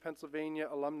University of Pennsylvania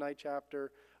Alumni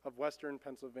Chapter of Western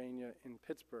Pennsylvania in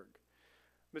Pittsburgh.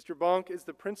 Mr. Bonk is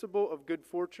the principal of Good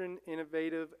Fortune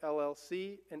Innovative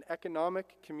LLC, an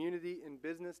economic, community, and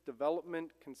business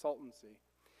development consultancy.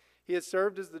 He has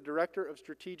served as the Director of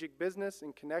Strategic Business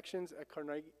and Connections at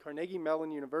Carnegie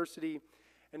Mellon University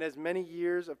and has many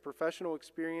years of professional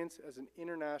experience as an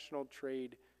international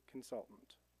trade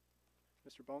consultant.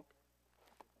 Mr. Bonk.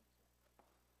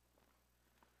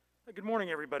 Good morning,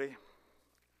 everybody.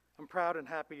 I'm proud and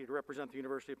happy to represent the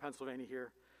University of Pennsylvania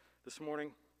here this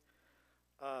morning.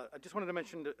 I just wanted to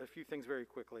mention a few things very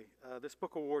quickly. This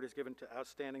book award is given to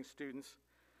outstanding students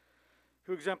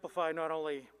who exemplify not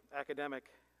only academic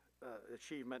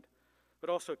achievement, but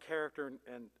also character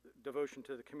and devotion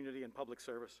to the community and public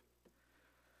service.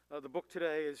 The book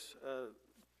today is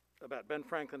about Ben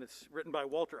Franklin. It's written by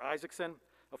Walter Isaacson,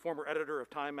 a former editor of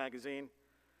Time magazine,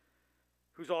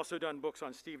 who's also done books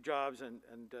on Steve Jobs and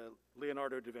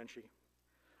Leonardo da Vinci.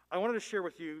 I wanted to share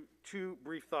with you 2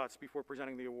 brief thoughts before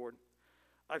presenting the award.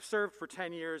 I've served for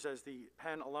 10 years as the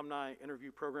Penn Alumni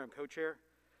Interview Program co-chair,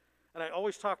 and I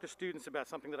always talk to students about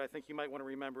something that I think you might want to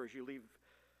remember as you leave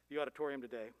the auditorium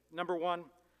today. Number 1,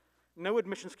 no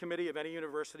admissions committee of any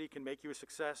university can make you a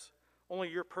success. Only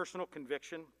your personal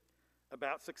conviction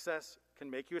about success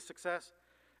can make you a success.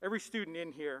 Every student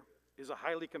in here is a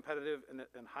highly competitive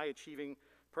and high-achieving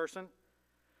person.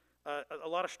 A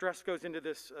lot of stress goes into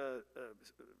this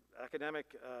academic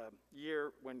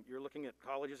year when you're looking at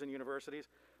colleges and universities,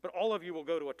 but all of you will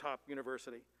go to a top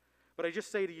university. But I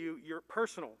just say to you, your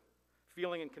personal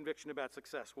feeling and conviction about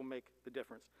success will make the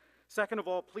difference. Second of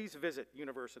all, please visit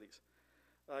universities.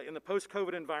 In the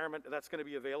post-COVID environment, that's going to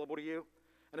be available to you.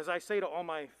 And as I say to all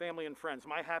my family and friends,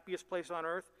 my happiest place on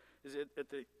earth is at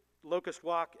the Locust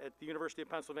Walk at the University of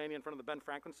Pennsylvania in front of the Ben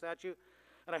Franklin statue.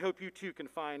 And I hope you too can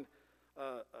find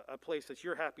a place that's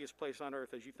your happiest place on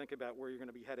earth as you think about where you're going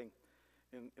to be heading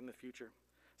in the future.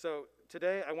 So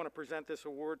today I want to present this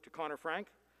award to Connor Frank,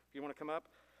 if you want to come up,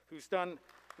 who's done,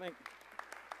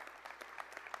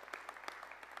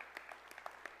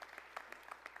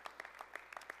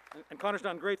 and Connor's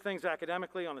done great things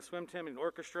academically on the swim team and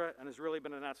orchestra and has really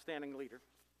been an outstanding leader.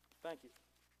 Thank you.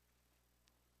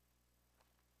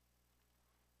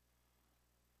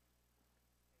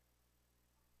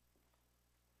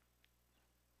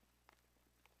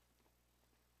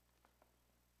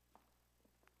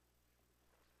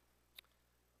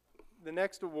 the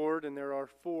next award, and there are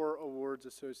 4 awards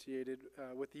associated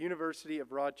with the University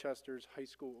of Rochester's High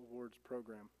School Awards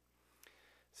program.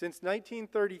 Since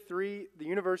 1933, the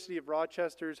University of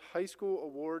Rochester's High School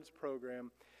Awards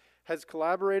program has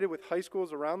collaborated with high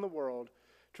schools around the world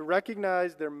to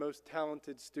recognize their most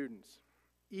talented students.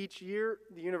 Each year,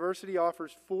 the university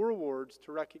offers 4 awards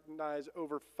to recognize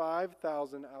over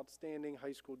 5,000 outstanding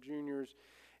high school juniors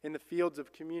in the fields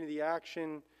of community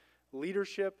action,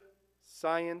 leadership,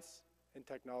 science, and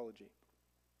technology.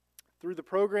 Through the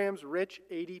program's rich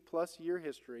 80-plus year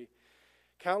history,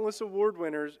 countless award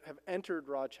winners have entered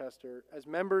Rochester as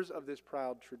members of this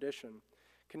proud tradition,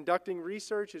 conducting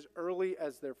research as early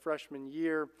as their freshman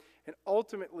year and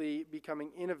ultimately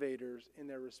becoming innovators in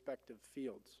their respective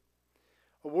fields.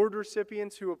 Award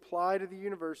recipients who apply to the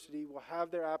university will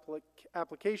have their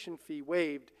application fee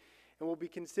waived and will be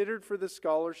considered for the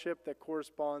scholarship that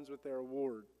corresponds with their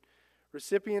award.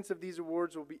 Recipients of these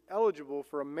awards will be eligible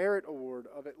for a merit award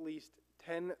of at least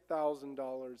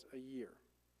 $10,000 a year.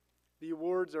 The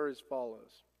awards are as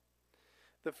follows.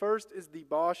 The first is the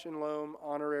Bosch and Lohm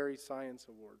Honorary Science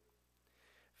Award.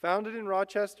 Founded in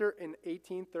Rochester in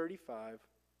 1835,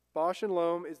 Bosch &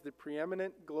 Lohm is the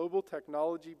preeminent global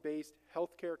technology-based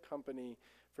healthcare company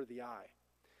for the eye.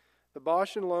 The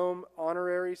Bosch & Lohm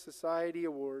Honorary Society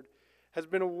Award has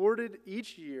been awarded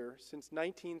each year since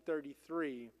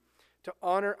 1933 to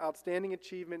honor outstanding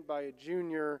achievement by a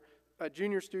junior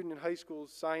student in high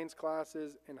school's science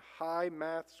classes and high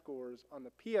math scores on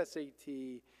the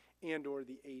PSAT and or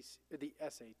the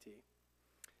SAT.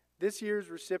 This year's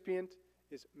recipient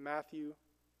is Matthew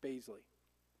Baisley.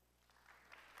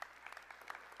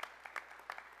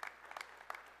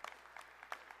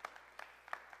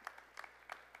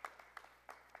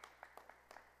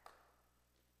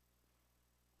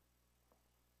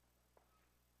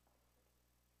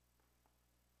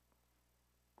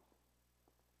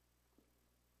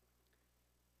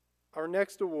 Our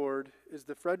next award is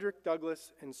the Frederick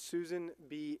Douglass and Susan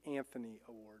B. Anthony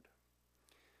Award.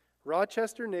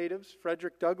 Rochester natives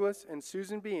Frederick Douglass and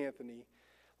Susan B. Anthony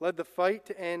led the fight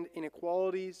to end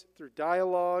inequalities through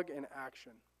dialogue and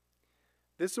action.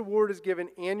 This award is given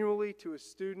annually to a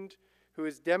student who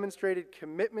has demonstrated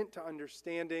commitment to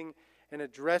understanding and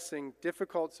addressing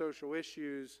difficult social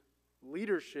issues,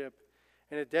 leadership,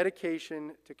 and a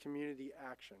dedication to community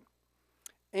action,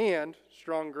 and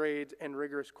strong grades and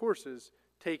rigorous courses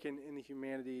taken in the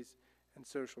humanities and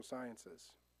social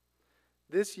sciences.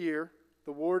 This year,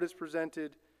 the award is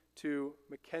presented to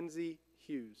Mackenzie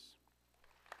Hughes.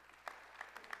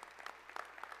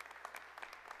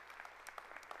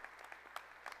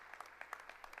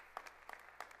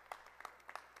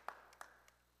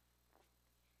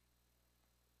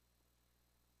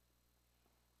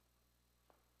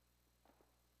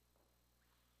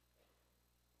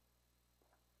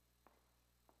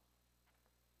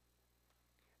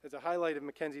 As a highlight of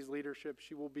Mackenzie's leadership,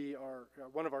 she will be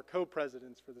one of our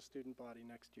co-presidents for the student body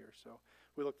next year. So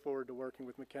we look forward to working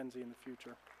with Mackenzie in the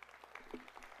future.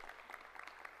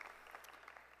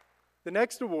 The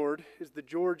next award is the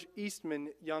George Eastman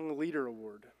Young Leader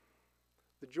Award.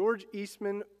 George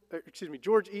Eastman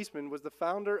was the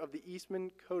founder of the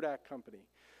Eastman Kodak Company,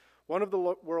 one of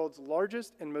the world's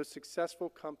largest and most successful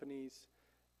companies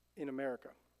in America.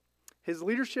 His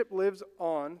leadership lives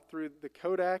on through the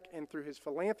Kodak and through his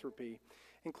philanthropy,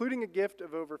 including a gift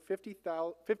of over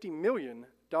 $50 million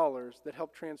that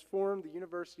helped transform the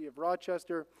University of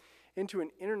Rochester into an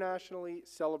internationally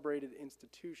celebrated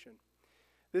institution.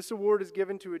 This award is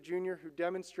given to a junior who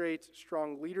demonstrates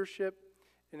strong leadership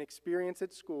and experience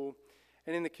at school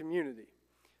and in the community,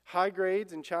 high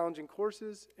grades in challenging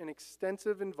courses, and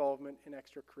extensive involvement in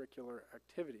extracurricular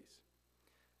activities.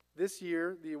 This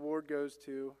year, the award goes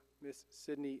to Miss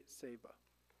Sydney Saba.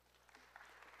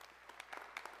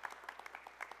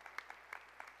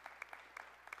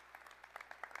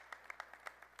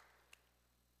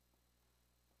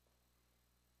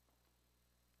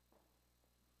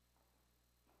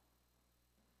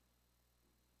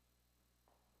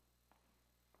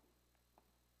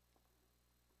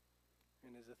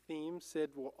 And as a theme, Sid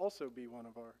will also be one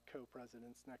of our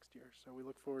co-presidents next year, so we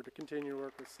look forward to continue to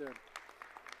work with Sid.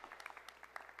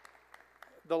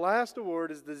 The last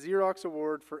award is the Xerox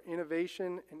Award for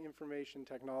Innovation and Information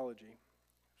Technology.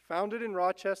 Founded in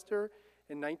Rochester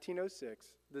in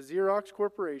 1906, the Xerox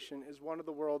Corporation is one of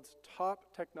the world's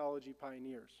top technology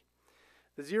pioneers.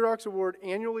 The Xerox Award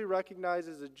annually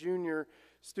recognizes a junior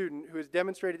student who has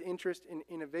demonstrated interest in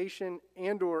innovation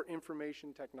and/or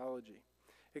information technology,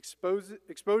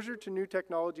 exposure to new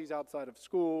technologies outside of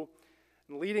school,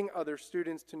 and leading other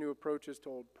students to new approaches to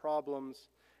old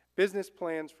problems, business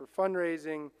plans for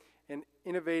fundraising, and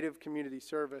innovative community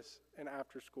service and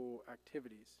after-school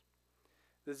activities.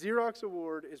 The Xerox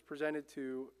Award is presented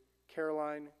to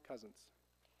Caroline Cousins.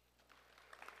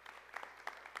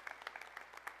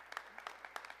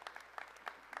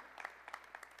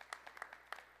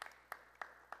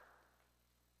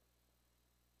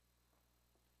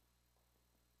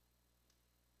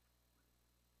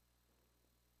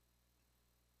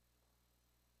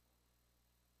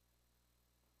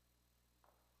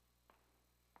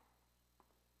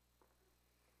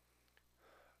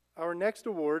 Our next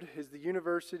award is the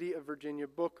University of Virginia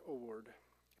Book Award.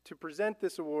 To present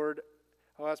this award,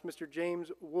 I'll ask Mr.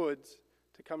 James Woods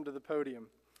to come to the podium.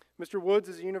 Mr. Woods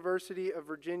is a University of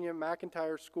Virginia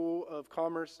McIntire School of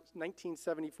Commerce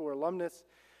 1974 alumnus,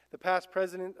 the past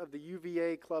president of the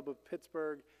UVA Club of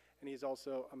Pittsburgh, and he's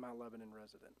also a Mount Lebanon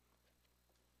resident.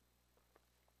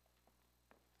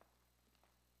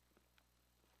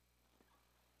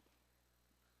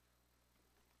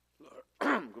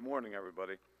 Good morning,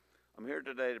 everybody. I'm here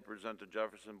today to present the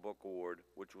Jefferson Book Award,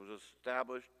 which was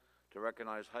established to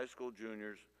recognize high school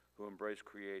juniors who embrace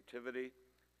creativity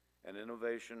and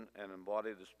innovation and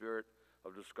embody the spirit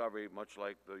of discovery, much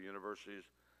like the Universities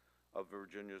of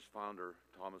Virginia's founder,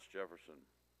 Thomas Jefferson.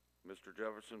 Mr.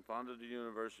 Jefferson founded the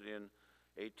university in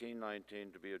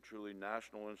 1819 to be a truly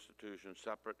national institution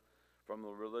separate from the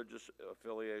religious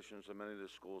affiliations of many of the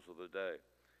schools of the day.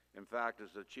 In fact,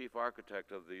 as the chief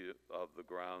architect of the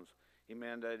grounds, he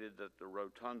mandated that the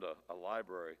rotunda, a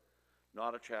library,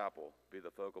 not a chapel, be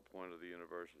the focal point of the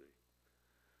university.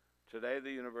 Today,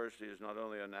 the university is not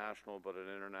only a national but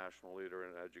an international leader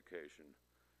in education.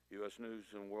 U.S. News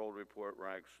 & World Report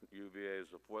ranks UVA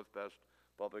as the 4th best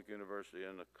public university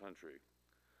in the country.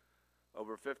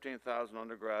 Over 15,000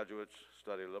 undergraduates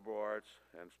study liberal arts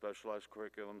and specialized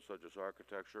curriculums such as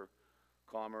architecture,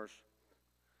 commerce,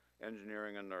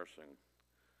 engineering, and nursing.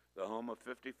 The home of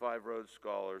 55 Rhodes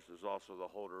Scholars is also the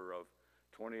holder of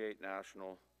 28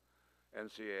 national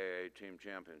NCAA team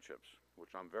championships, which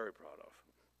I'm very proud of.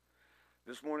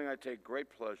 This morning I take great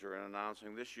pleasure in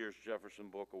announcing this year's Jefferson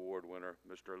Book Award winner,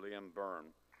 Mr. Liam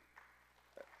Byrne,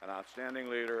 an outstanding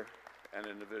leader and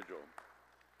individual.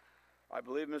 I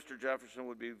believe Mr. Jefferson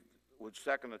would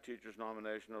second the teacher's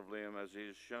nomination of Liam, as he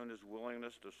has shown his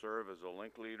willingness to serve as a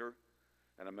link leader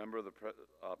and a member of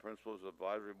the Principal's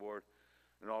Advisory Board,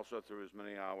 and also through his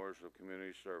many hours of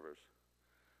community service.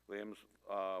 Liam's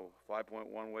 5.1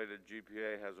 weighted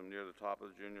GPA has him near the top of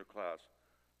the junior class.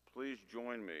 Please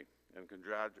join me in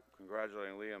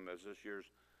congratulating Liam as this year's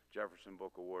Jefferson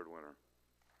Book Award winner.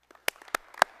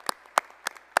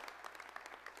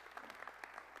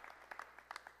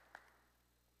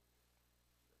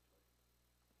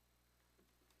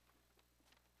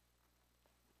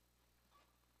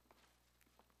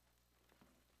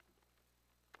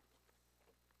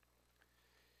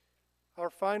 Our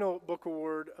final book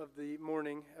award of the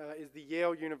morning is the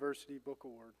Yale University Book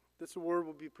Award. This award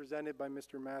will be presented by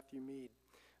Mr. Matthew Mead.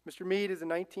 Mr. Mead is a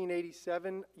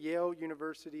 1987 Yale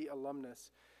University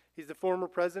alumnus. He's the former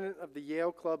president of the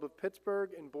Yale Club of Pittsburgh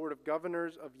and Board of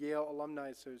Governors of Yale Alumni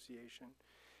Association,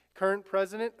 current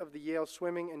president of the Yale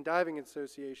Swimming and Diving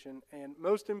Association, and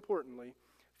most importantly,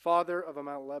 father of a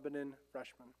Mount Lebanon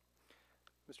freshman.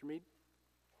 Mr. Mead.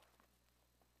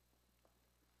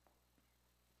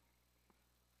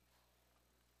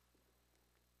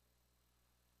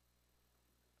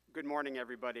 Good morning,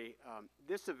 everybody.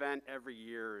 This event every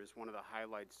year is one of the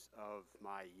highlights of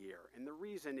my year. And the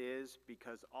reason is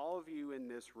because all of you in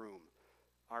this room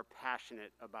are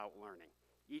passionate about learning.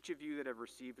 Each of you that have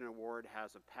received an award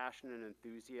has a passion and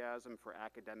enthusiasm for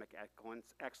academic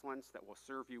excellence that will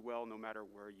serve you well no matter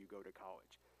where you go to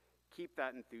college. Keep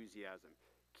that enthusiasm.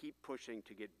 Keep pushing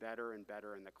to get better and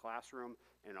better in the classroom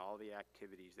and all the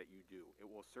activities that you do.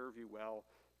 It will serve you well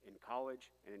in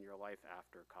college and in your life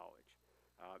after college.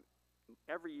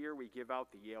 Every year we give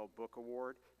out the Yale Book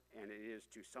Award, and it is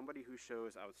to somebody who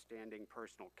shows outstanding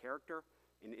personal character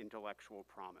and intellectual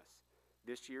promise.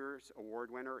 This year's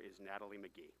award winner is Natalie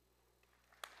McGee.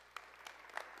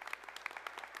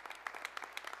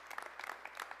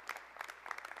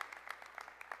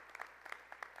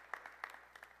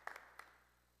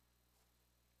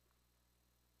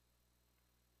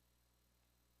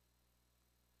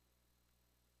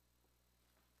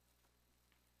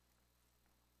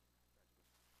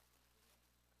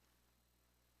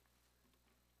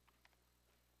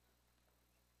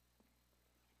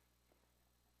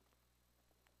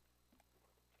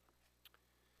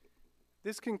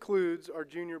 This concludes our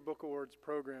Junior Book Awards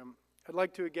program. I'd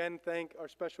like to again thank our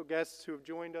special guests who have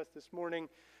joined us this morning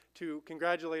to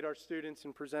congratulate our students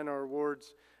and present our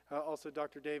awards. also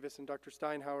Dr. Davis and Dr.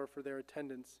 Steinhauer for their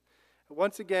attendance.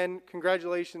 Once again,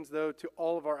 congratulations, though, to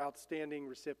all of our outstanding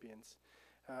recipients.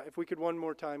 If we could one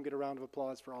more time get a round of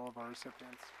applause for all of our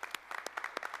recipients.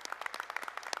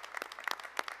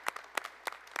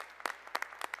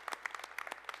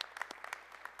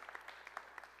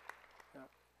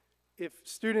 If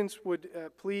students would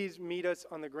please meet us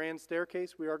on the grand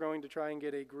staircase, we are going to try and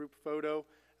get a group photo.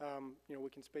 We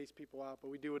can space people out, but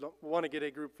we do want to get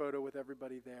a group photo with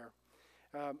everybody there.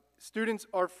 Students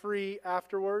are free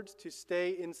afterwards to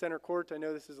stay in center court. I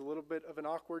know this is a little bit of an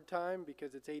awkward time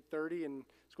because it's 8:30 and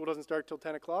school doesn't start till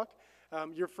 10 o'clock.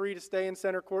 You're free to stay in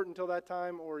center court until that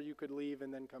time, or you could leave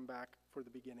and then come back for the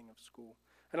beginning of school.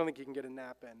 I don't think you can get a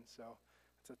nap in, so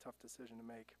it's a tough decision to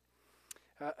make.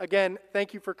 Again,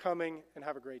 thank you for coming and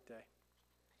have a great day.